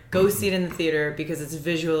for it, go see it in the theater because it's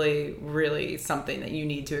visually really something that you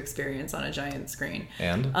need to experience on a giant screen.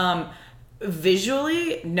 And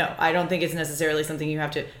visually, no, I don't think it's necessarily something you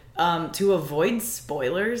have to. To avoid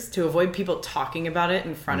spoilers, to avoid people talking about it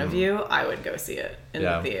in front of you, I would go see it in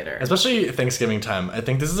the theater. Especially Thanksgiving time. I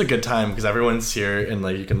think this is a good time because everyone's here and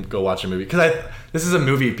like you can go watch a movie. Because this is a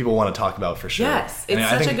movie people want to talk about for sure. Yes, it's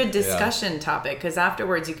such a good discussion topic because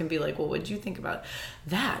afterwards you can be like, well, what did you think about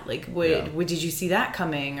that? Like, did you see that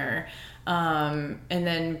coming? Or, and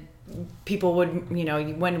then people would,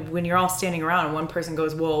 when you're all standing around and one person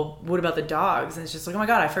goes, well, what about the dogs? And it's just like, oh my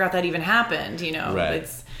God, I forgot that even happened. Right.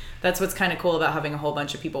 That's what's kind of cool about having a whole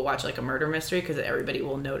bunch of people watch like a murder mystery because everybody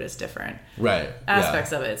will notice different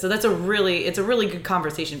aspects of it. So that's a really good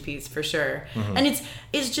conversation piece for sure. Mm-hmm. And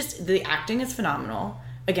it's just the acting is phenomenal.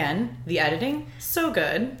 Again, the editing so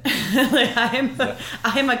good. Like I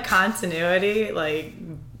am a continuity like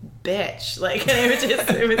bitch. Like it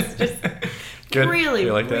was just good.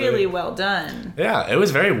 Really well done. Yeah, it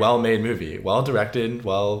was a very well made movie. Well directed,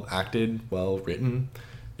 well acted, well written.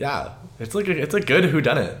 Yeah, it's a good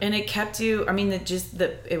whodunit. And it kept you. I mean,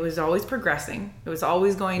 it was always progressing. It was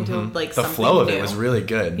always going to like the something flow of new. it was really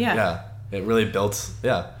good. Yeah. It really built,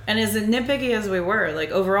 And as nitpicky as we were, like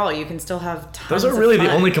overall, you can still have tons Those are really of fun.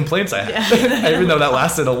 the only complaints I had. Even though that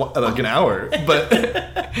lasted like an hour, but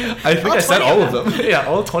I think I said all of them. Yeah,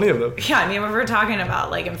 all 20 of them. Yeah, I mean, if we're talking about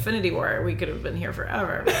like Infinity War, we could have been here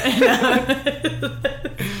forever.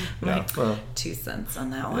 But, 2 cents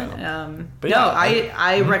on that one.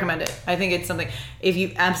 I recommend it. I think it's something. If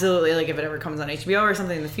you absolutely like, if it ever comes on HBO or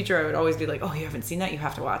something in the future, I would always be like, oh, you haven't seen that, you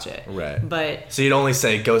have to watch it. Right. But so you'd only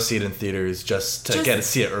say go see it in theaters just to get to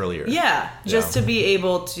see it earlier. Yeah, just to be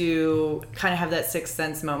able to kind of have that Sixth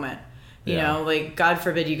Sense moment. You know, like, God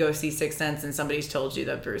forbid you go see Sixth Sense and somebody's told you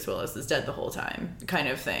that Bruce Willis is dead the whole time, kind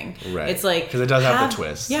of thing. Right. It's like... Because it does have the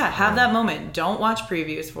twist. Yeah, have that moment. Don't watch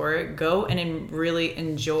previews for it. Go and really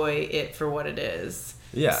enjoy it for what it is.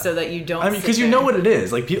 Yeah. So that you don't... I mean, because you know what it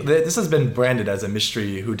is. Like, this has been branded as a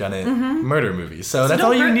mystery whodunit murder movie. So that's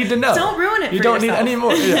all you need to know. Don't ruin it for yourself. You don't need any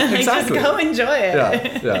more. Yeah, like, exactly. Just go enjoy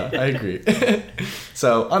it. Yeah, I agree.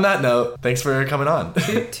 So, on that note, thanks for coming on.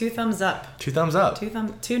 Two thumbs up. 2 thumbs up.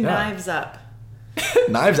 Two knives up.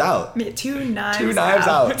 Knives out. 2 knives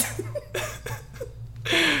out.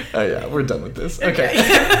 Oh yeah, we're done with this. Okay.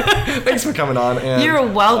 Thanks for coming on. And, you're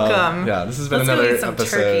welcome. Yeah, this has been Let's go another eat some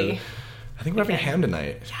episode. turkey. I think we're having ham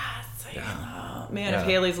tonight. Yes. Yeah. Man, Yeah. if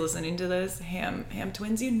Haley's listening to this, ham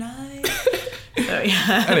twins unite. So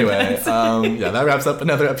yeah. Anyway, that wraps up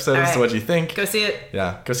another episode All of right. So What You Think. Go see it.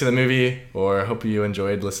 Yeah, go see the movie, or hope you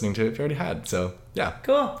enjoyed listening to it if you already had. So yeah.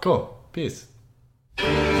 Cool. Cool. Peace.